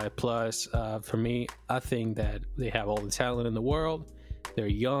 95 plus. For me, I think that they have all the talent in the world. They're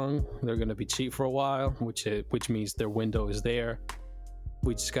young. They're going to be cheap for a while, which means their window is there.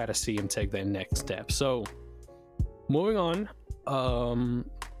 We just got to see them take that next step. So, moving on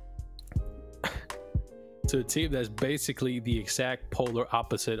to a team that's basically the exact polar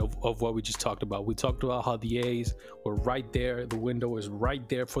opposite of what we just talked about. We talked about how the A's were right there. The window is right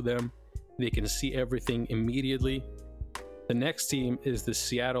there for them. They can see everything immediately. The next team is the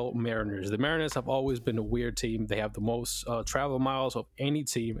Seattle Mariners. The Mariners have always been a weird team. They have the most travel miles of any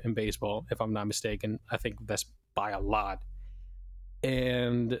team in baseball, if I'm not mistaken. I think that's by a lot.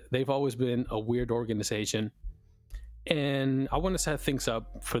 And they've always been a weird organization. And I want to set things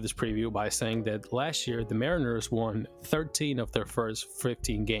up for this preview by saying that last year, the Mariners won 13 of their first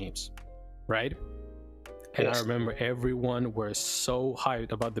 15 games, right? And yes. I remember everyone was so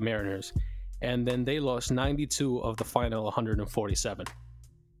hyped about the Mariners. And then they lost 92 of the final 147.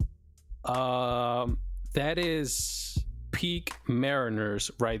 That is peak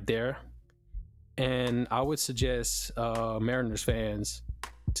Mariners right there. And I would suggest Mariners fans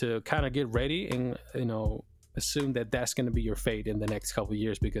to kind of get ready and, assume that that's going to be your fate in the next couple of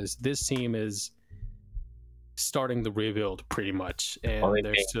years, because this team is starting the rebuild pretty much. And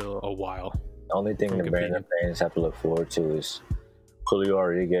there's still a while. The only thing the Mariners fans have to look forward to is Julio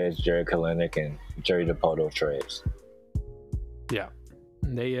Rodriguez, Jarred Kelenic, and Jerry Dipoto trades. Yeah.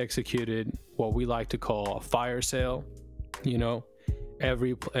 They executed what we like to call a fire sale.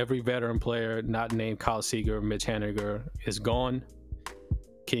 Every veteran player not named Kyle Seager or Mitch Haniger is gone.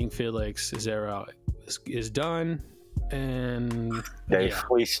 King Felix's era is done. And they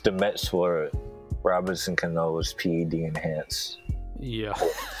fleeced the Mets for Robinson Cano's PED enhanced. Yeah.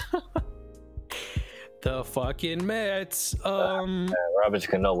 The fucking Mets.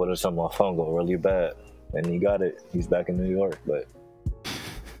 Robinson Cano would have saw my phone go really bad, and he got it. He's back in New York, but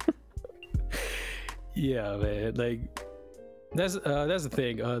yeah, man. Like that's the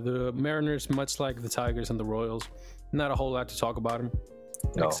thing. The Mariners, much like the Tigers and the Royals, not a whole lot to talk about them,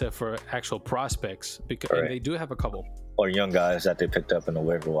 except for actual prospects, because they do have a couple. Or young guys that they picked up in the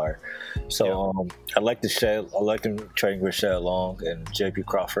waiver wire. So I like them trading with Shed Long and JP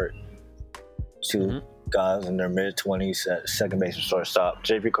Crawford. Two guys in their mid-20s at second base and shortstop.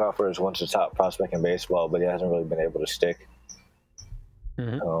 JP Crawford is once the top prospect in baseball, but he hasn't really been able to stick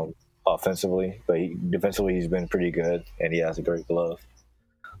offensively. But defensively, he's been pretty good, and he has a great glove.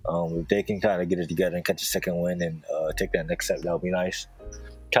 If they can kind of get it together and catch a second win and take that next step, that would be nice.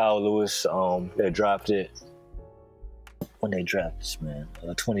 Kyle Lewis, they drafted when they drafted this man,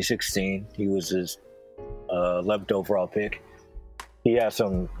 2016. He was his 11th overall pick. He had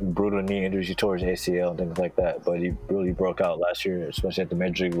some brutal knee injuries towards ACL and things like that, but he really broke out last year, especially at the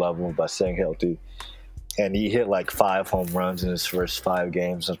major league level, by staying healthy. And he hit like 5 home runs in his first 5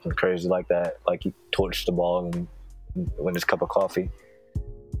 games, something crazy like that. Like he torched the ball and won his cup of coffee.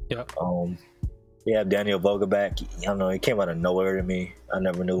 Yeah. Yeah, Daniel Vogelbach. I don't know. He came out of nowhere to me. I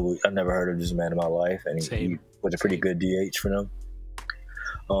never heard of this man in my life, and he was a pretty good DH for them.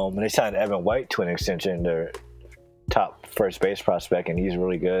 And they signed Evan White to an extension. Their top first base prospect, and he's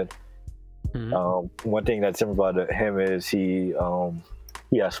really good. One thing that's different about him is he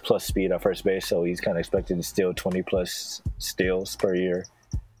has plus speed at first base, so he's kind of expected to steal 20 plus steals per year,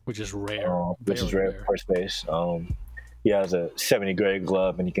 which is rare. For first base. He has a 70 grade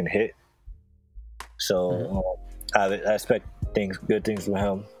glove, and he can hit. So I expect good things from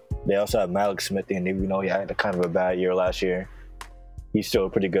him. They also have Malik Smith, and even though he had a kind of a bad year last year, he's still a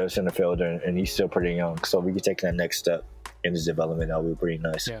pretty good center fielder, and he's still pretty young. So we can take that next step in his development. That would be pretty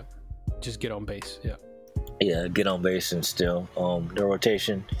nice. Yeah, just get on base. Yeah. Yeah, get on base and still. The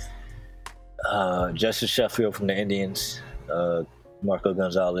rotation, Justin Sheffield from the Indians, Marco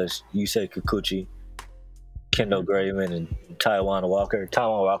Gonzalez, Yusei Kikuchi, Kendall Graveman, and Taijuan Walker.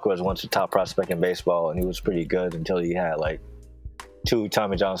 Taijuan Walker was once the top prospect in baseball, and he was pretty good until he had like 2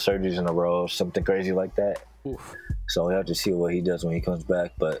 Tommy John surgeries in a row, something crazy like that. Oof. So we have to see what he does when he comes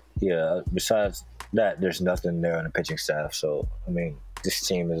back. But yeah, besides that, there's nothing there on the pitching staff. So I mean, this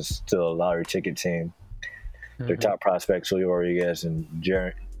team is still a lottery ticket team. Their top prospects, Julio Rodriguez and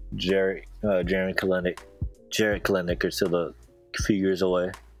Jarred Kelenic are still a few years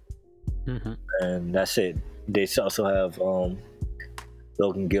away. And that's it. They also have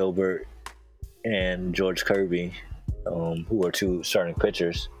Logan Gilbert and George Kirby, who are 2 starting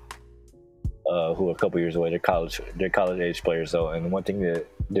pitchers, who are a couple years away. They're college age players though. And one thing that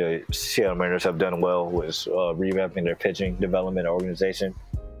the Seattle Mariners have done well was revamping their pitching development organization.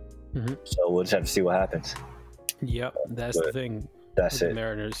 So we'll just have to see what happens. Yep, that's the thing. That's with the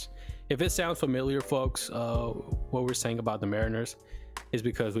Mariners. If it sounds familiar, folks, what we're saying about the Mariners is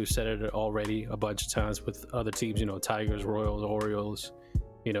because we've said it already a bunch of times with other teams, Tigers, Royals, Orioles,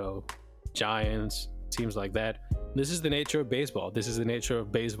 Giants, teams like that. This is the nature of baseball. This is the nature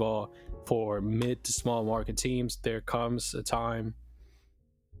of baseball for mid to small market teams. There comes a time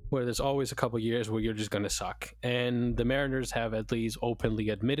where there's always a couple years where you're just going to suck. And the Mariners have at least openly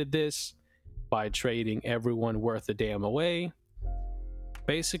admitted this by trading everyone worth a damn away,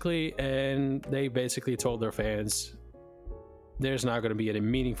 basically. And they basically told their fans there's not going to be any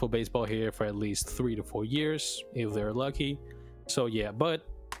meaningful baseball here for at least 3 to 4 years if they're lucky. So yeah, but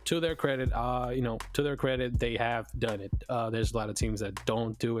to their credit, they have done it. There's a lot of teams that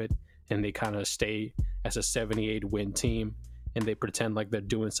don't do it, and they kind of stay as a 78 win team, and they pretend like they're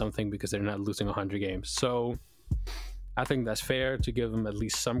doing something because they're not losing 100 games. So I think that's fair to give them at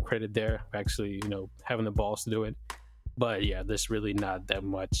least some credit there, actually, having the balls to do it. But yeah, there's really not that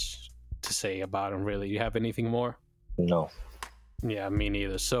much to say about them, really. You have anything more? No. Yeah, me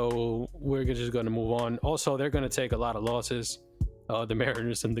neither. So we're just going to move on. Also, they're going to take a lot of losses, the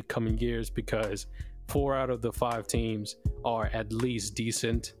Mariners, in the coming years, because 4 out of the 5 teams are at least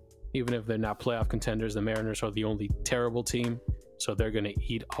decent. Even if they're not playoff contenders, the Mariners are the only terrible team, so they're gonna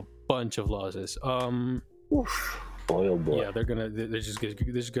eat a bunch of losses. Oof. Boy, oh boy. Yeah, they're just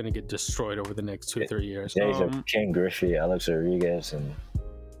gonna get destroyed over the next 2-3 years. Yeah, Ken Griffey, Alex Rodriguez, and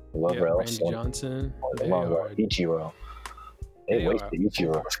whoever else. Randy Johnson. Ichiro. They wasted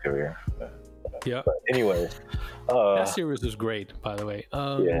Ichiro's career. Yeah. But anyway, that series was great, by the way.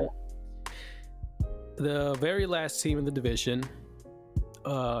 Yeah. The very last team in the division.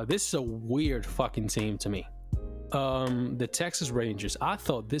 This is a weird fucking team to me. The Texas Rangers. I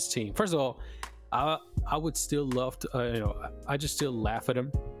thought this team, first of all, I would still love to, I just still laugh at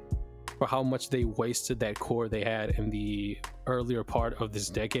them for how much they wasted that core they had in the earlier part of this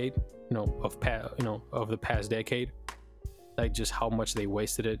decade, of the past decade. Like just how much they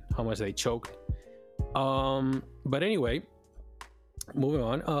wasted it, how much they choked. But anyway, moving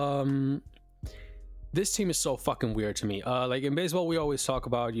on. This team is so fucking weird to me. Like in baseball, we always talk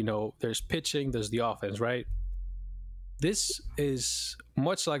about, there's pitching, there's the offense, right? This is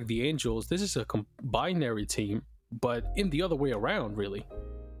much like the Angels. This is a binary team, but in the other way around, really,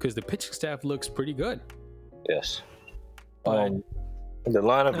 because the pitching staff looks pretty good. Yes. The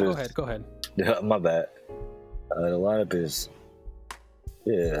lineup is. Go ahead. Yeah, my bad. The lineup is.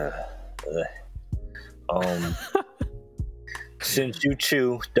 Yeah. Shin-Soo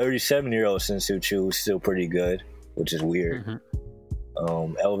Choo, 37-year-old Shin-Soo Choo, is still pretty good, which is weird.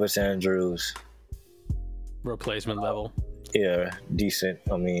 Elvis Andrus, replacement level. Yeah, decent.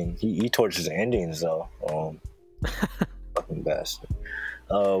 I mean, he tortures the Indians though. Fucking bastard.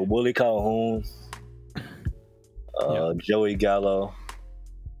 Willie Calhoun, Joey Gallo,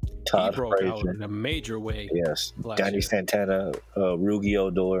 Todd Frazier. Out Frazier in a major way. Yes, Danny Santana, Rugi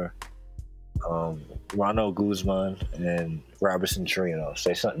Odor, Ronald Guzman, and Robertson Chirinos.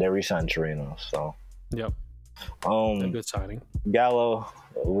 They re-signed Chirinos, so. Yep. A good signing. Gallo,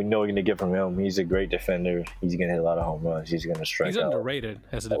 we know we're gonna get from him. He's a great defender. He's gonna hit a lot of home runs. He's gonna strike out. He's underrated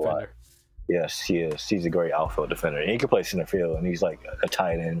as a defender. Yes, he is. He's a great outfield defender. And he can play center field, and he's like a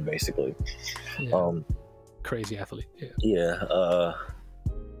tight end basically. Yeah. Crazy athlete. Yeah.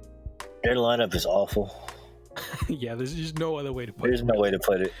 Their lineup is awful. Yeah, there's just no other way to put it. There's no way to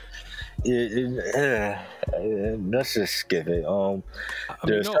put it. Let's just skip it. Hold on.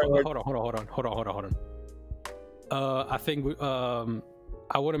 I think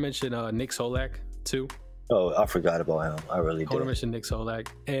I want to mention Nick Solak too. Oh, I forgot about him. I really did. I want to mention Nick Solak.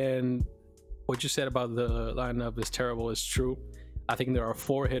 And what you said about the lineup is terrible. It's true. I think there are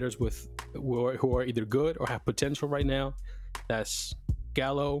 4 hitters who are either good or have potential right now. That's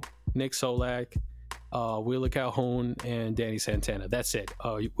Gallo, Nick Solak, Wheeler Calhoun, and Danny Santana. That's it.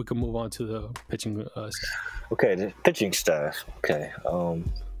 We can move on to the pitching staff. Okay, the pitching staff. Okay.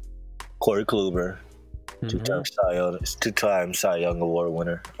 Corey Kluber, two-time Cy Young Award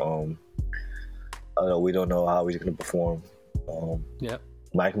winner. We don't know how he's going to perform.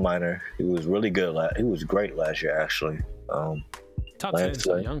 Mike Minor, he was really good. He was great last year, actually. Top 10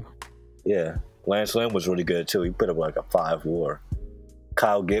 Cy Young. Yeah. Lance Lynn was really good, too. He put up like a 5 WAR.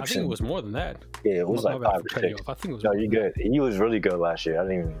 Kyle Gibson. I think it was more than that. Yeah, it was like 5 or 6. I think it was. No, you're good. He was really good last year. I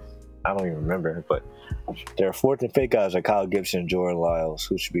don't even remember. But their 4th and 5th guys are Kyle Gibson and Jordan Lyles,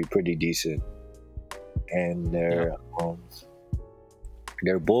 who should be pretty decent. And their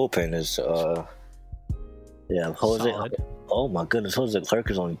bullpen is Oh my goodness, Jose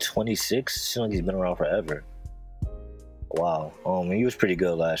Clerk is only 26. Seems like he's been around forever. Wow. He was pretty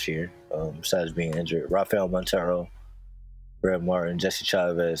good last year. Besides being injured, Rafael Montero, Brett Martin, Jesse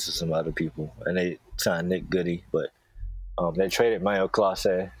Chavez, and some other people, and they signed Nick Goody, but they traded Mayo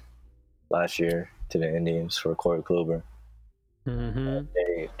Clase last year to the Indians for Corey Kluber. Mm-hmm.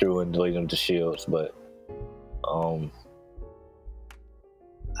 They threw in William to Shields, but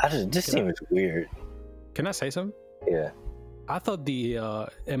this team is weird. Can I say something? Yeah. I thought the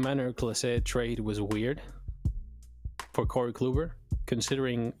Emmanuel Clase trade was weird for Corey Kluber,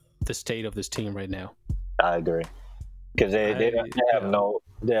 considering the state of this team right now. I agree, because they have no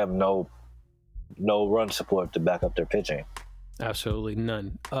run support to back up their pitching. Absolutely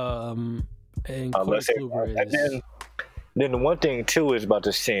none. And Corey Kluber is. Then the one thing too is about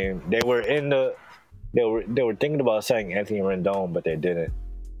this team. They were thinking about signing Anthony Rendon, but they didn't.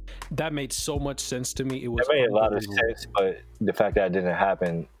 That made so much sense to me. It made a lot of sense, but the fact that it didn't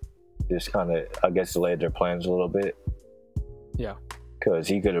happen just kind of, I guess, delayed their plans a little bit. Yeah, because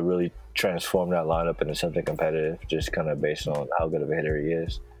he could have really transformed that lineup into something competitive, just kind of based on how good of a hitter he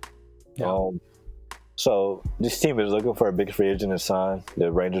is. Yeah. So this team is looking for a big free agent to sign.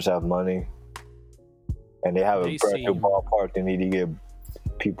 The Rangers have money, and they have a brand new ballpark they need to get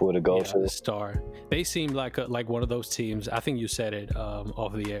people to go to. The star. They seem like one of those teams. I think you said it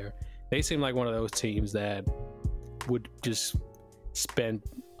off the air. They seem like one of those teams that would just spend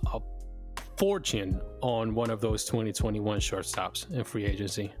a fortune on one of those 2021 shortstops in free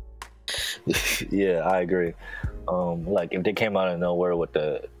agency. Yeah, I agree. Like if they came out of nowhere with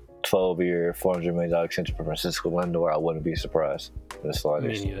the 12-year, $400 million extension for Francisco Lindor, I wouldn't be surprised.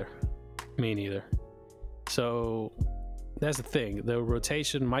 Me neither. So that's the thing. The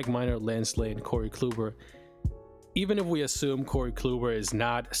rotation: Mike Minor, Lance Lynn, Corey Kluber. Even if we assume Corey Kluber is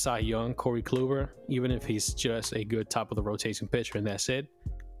not Cy Young Corey Kluber, even if he's just a good top of the rotation pitcher and that's it,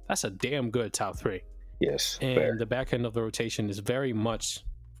 that's a damn good top three. Yes. And fair. The back end of the rotation is very much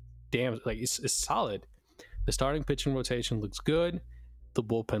it's solid. The starting pitching rotation looks good. The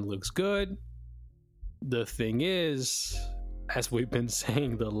bullpen looks good. The thing is, as we've been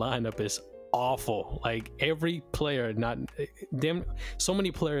saying, the lineup is awful. Like every player, so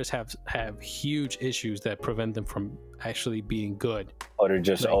many players have huge issues that prevent them from actually being good. Or they're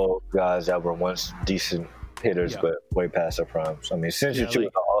just old guys that were once decent hitters, but way past their primes. I mean, since you choose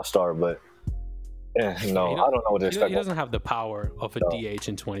an all-star, but I don't know what to expect. He doesn't have the power of a DH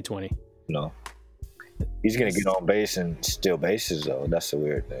in 2020. No. He's going to get on base and steal bases, though. That's the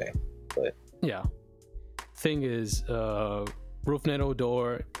weird thing. But yeah. Thing is, Rougned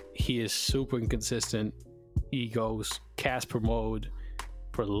Odor, he is super inconsistent. He goes Casper mode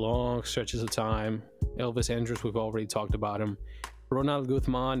for long stretches of time. Elvis Andrus, we've already talked about him. Ronald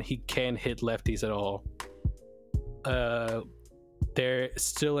Guzman, he can't hit lefties at all. They're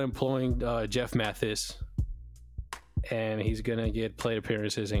still employing Jeff Mathis, and he's gonna get plate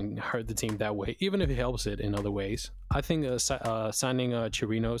appearances and hurt the team that way, even if he helps it in other ways. I think signing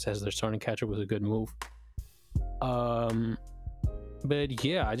Chirinos as their starting catcher was a good move. But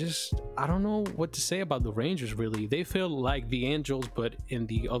yeah, I don't know what to say about the Rangers, really. They feel like the Angels, but in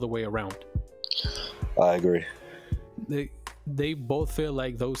the other way around. I agree. They both feel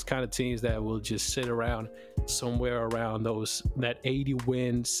like those kind of teams that will just sit around somewhere around that 80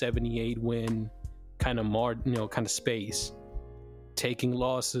 win, 78 win kind of space, taking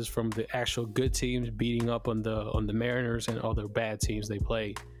losses from the actual good teams, beating up on the Mariners and other bad teams they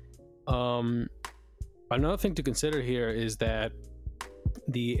play. Another thing to consider here is that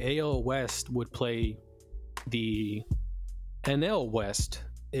the AL West would play the NL West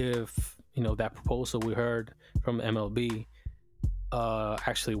if that proposal we heard from MLB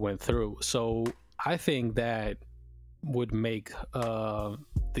actually went through. So I think that would make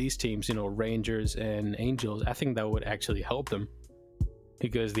these teams, Rangers and Angels, I think that would actually help them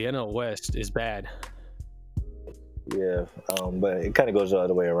because the NL West is bad. Yeah, but it kind of goes the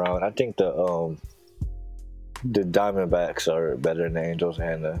other way around. I think the Diamondbacks are better than the Angels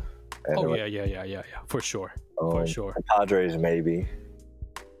and the. Yeah, for sure. For sure. The Padres maybe.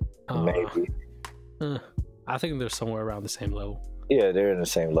 Maybe. I think they're somewhere around the same level. Yeah, they're in the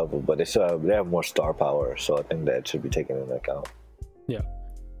same level, but they have more star power, so I think that should be taken into account. Yeah.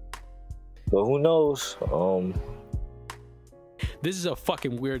 But who knows? This is a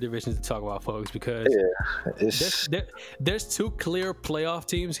fucking weird division to talk about, folks, because there's two clear playoff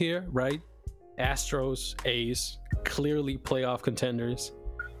teams here, right? Astros, A's, clearly playoff contenders,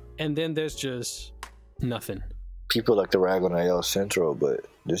 and then there's just nothing. People like to rag on AL Central, but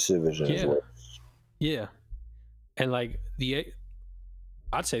this division is worse. Yeah, and I'd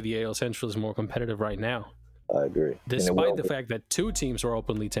say the AL Central is more competitive right now. I agree. Despite the fact that two teams are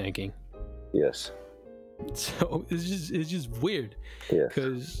openly tanking. Yes. So it's just weird. Yes.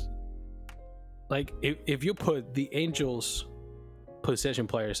 Because like if you put the Angels possession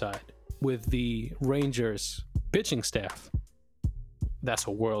player side with the Rangers pitching staff, that's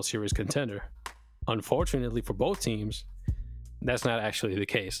a World Series contender. Unfortunately for both teams, that's not actually the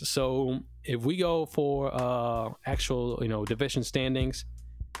case. So if we go for actual, division standings,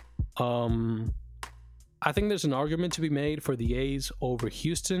 I think there's an argument to be made for the A's over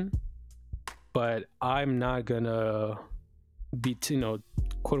Houston, but I'm not gonna be,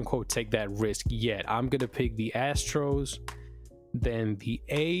 quote unquote, take that risk yet. I'm gonna pick the Astros, then the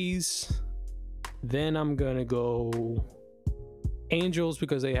A's, then I'm gonna go Angels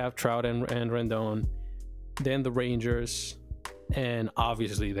because they have Trout and Rendon, then the Rangers, and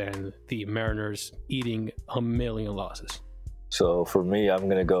obviously then the Mariners eating a million losses. So for me, I'm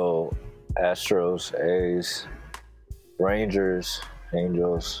gonna go Astros, A's, Rangers,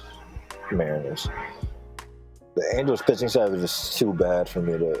 Angels, Mariners. The Angels pitching side is just too bad for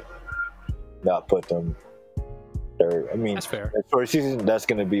me to not put them third. I mean, that's fair. For a season, that's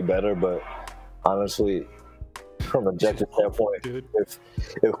gonna be better, but honestly, from a Jets standpoint,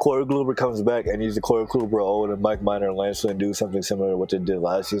 if Corey Kluber comes back and he's the Corey Kluber old and Mike Minor and Lance Lynn do something similar to what they did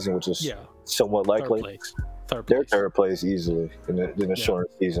last season, which is somewhat likely, they're third place easily in a shorter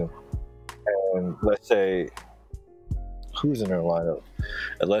season. And let's say, who's in their lineup?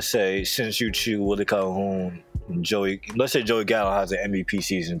 And let's say Shin-Soo Choo, Willie Calhoun, let's say Joey Gallo has an MVP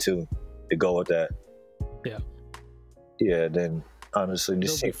season too, to go with that. Yeah, then honestly,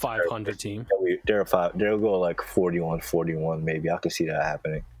 this is 500 team. They'll go like 41-41 maybe. I could see that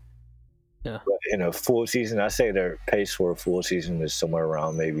happening. Yeah. But in a full season, I say their pace for a full season is somewhere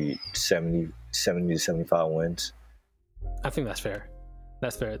around maybe 70 to 75 wins. I think that's fair.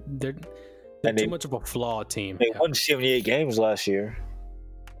 They're too much of a flawed team. They won 78 games last year.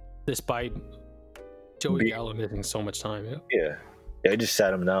 Despite Joey Gallo missing so much time. Yeah. They just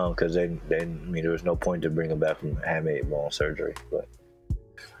sat him down because there was no point to bring him back from hamate bone surgery. But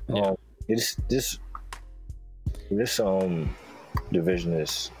this division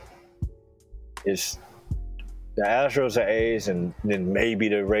is the Astros, the A's, and then maybe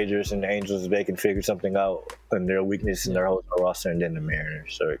the Rangers and the Angels, if they can figure something out and their weakness in their whole roster, and then the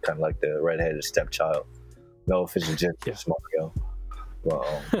Mariners. So kind of like the redheaded stepchild. No official ginger, Mario.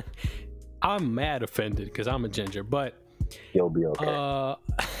 Well, I'm mad offended because I'm a ginger, but you'll be okay.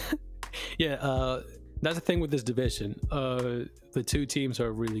 That's the thing with this division. The two teams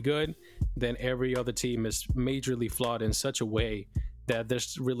are really good. Then every other team is majorly flawed in such a way that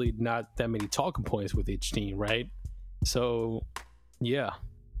there's really not that many talking points with each team, right? So, yeah.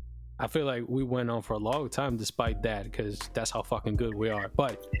 I feel like we went on for a long time despite that because that's how fucking good we are.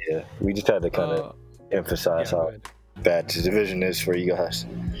 But yeah, we just had to kind of emphasize how bad the division is for you guys.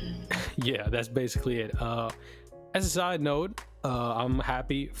 Yeah, that's basically it. As a side note, I'm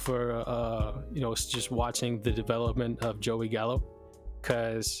happy for just watching the development of Joey Gallo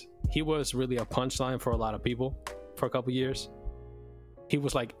because he was really a punchline for a lot of people for a couple years. He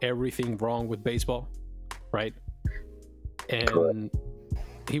was like everything wrong with baseball, right? And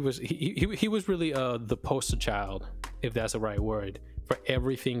he was really the poster child, if that's the right word, for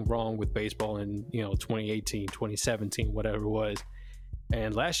everything wrong with baseball in 2018, 2017, whatever it was.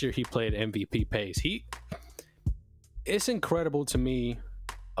 And last year he played MVP pace. It's incredible to me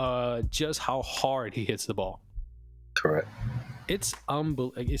just how hard he hits the ball. Correct. It's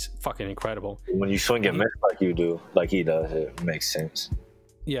it's fucking incredible. When you swing and miss like he does, it makes sense.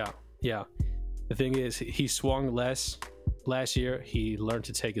 Yeah. The thing is, he swung less last year. He learned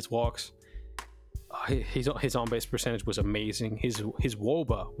to take his walks. His on-base percentage was amazing. His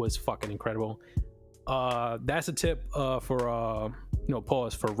WOBA was fucking incredible. That's a tip for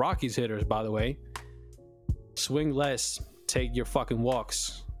pause for Rockies hitters, by the way. Swing less, take your fucking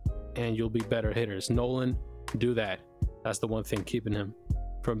walks, and you'll be better hitters. Nolan, do that. That's the one thing keeping him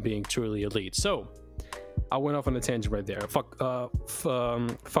from being truly elite. So, I went off on a tangent right there. Fuck the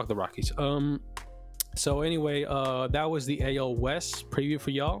Rockies. So anyway, that was the AL West preview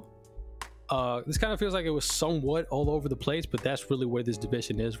for y'all. This kind of feels like it was somewhat all over the place, but that's really where this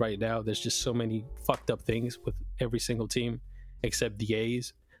division is right now. There's just so many fucked up things with every single team except the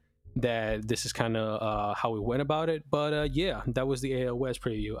A's that this is kind of how we went about it. But yeah, that was the AL West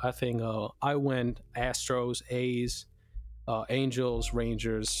preview. I think I went Astros, A's, Angels,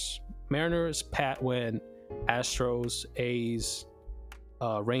 Rangers, Mariners. Pat went Astros, A's,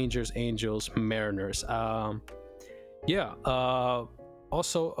 Rangers, Angels, Mariners.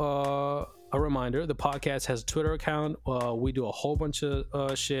 Also, a reminder, the podcast has a Twitter account. We do a whole bunch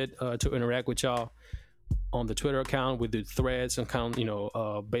of shit to interact with y'all. on the Twitter account. We do threads and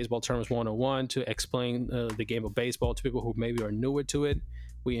baseball terms 101 to explain the game of baseball to people who maybe are newer to it.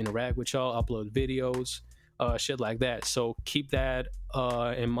 We interact with y'all, upload videos, shit like that. So keep that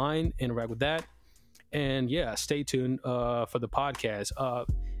in mind, interact with that. And yeah, stay tuned for the podcast.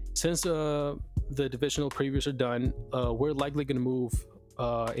 Since the divisional previews are done, we're likely going to move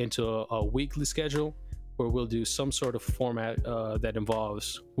into a weekly schedule where we'll do some sort of format that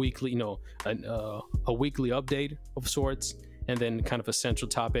involves weekly, a weekly update of sorts, and then kind of a central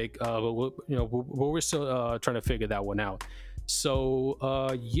topic. But we're still trying to figure that one out. So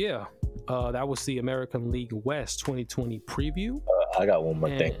that was the American League West 2020 preview. I got one more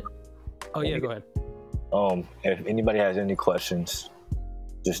thing. Oh yeah, go ahead. If anybody has any questions,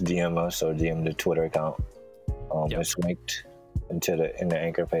 just DM us or DM the Twitter account. It's linked in the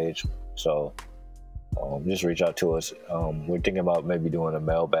Anchor page. So just reach out to us. We're thinking about maybe doing a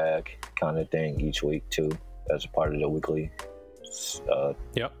mailbag kind of thing each week too, as a part of the weekly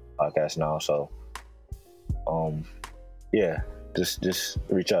podcast now. So just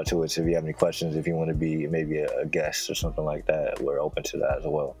reach out to us if you have any questions. If you want to be maybe a guest or something like that, we're open to that as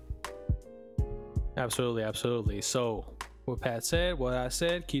well. Absolutely. So what Pat said, what I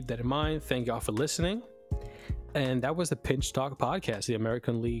said, keep that in mind. Thank y'all for listening. And that was the Pinch Talk podcast, the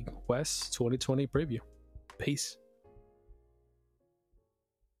American League West 2020 preview. Peace.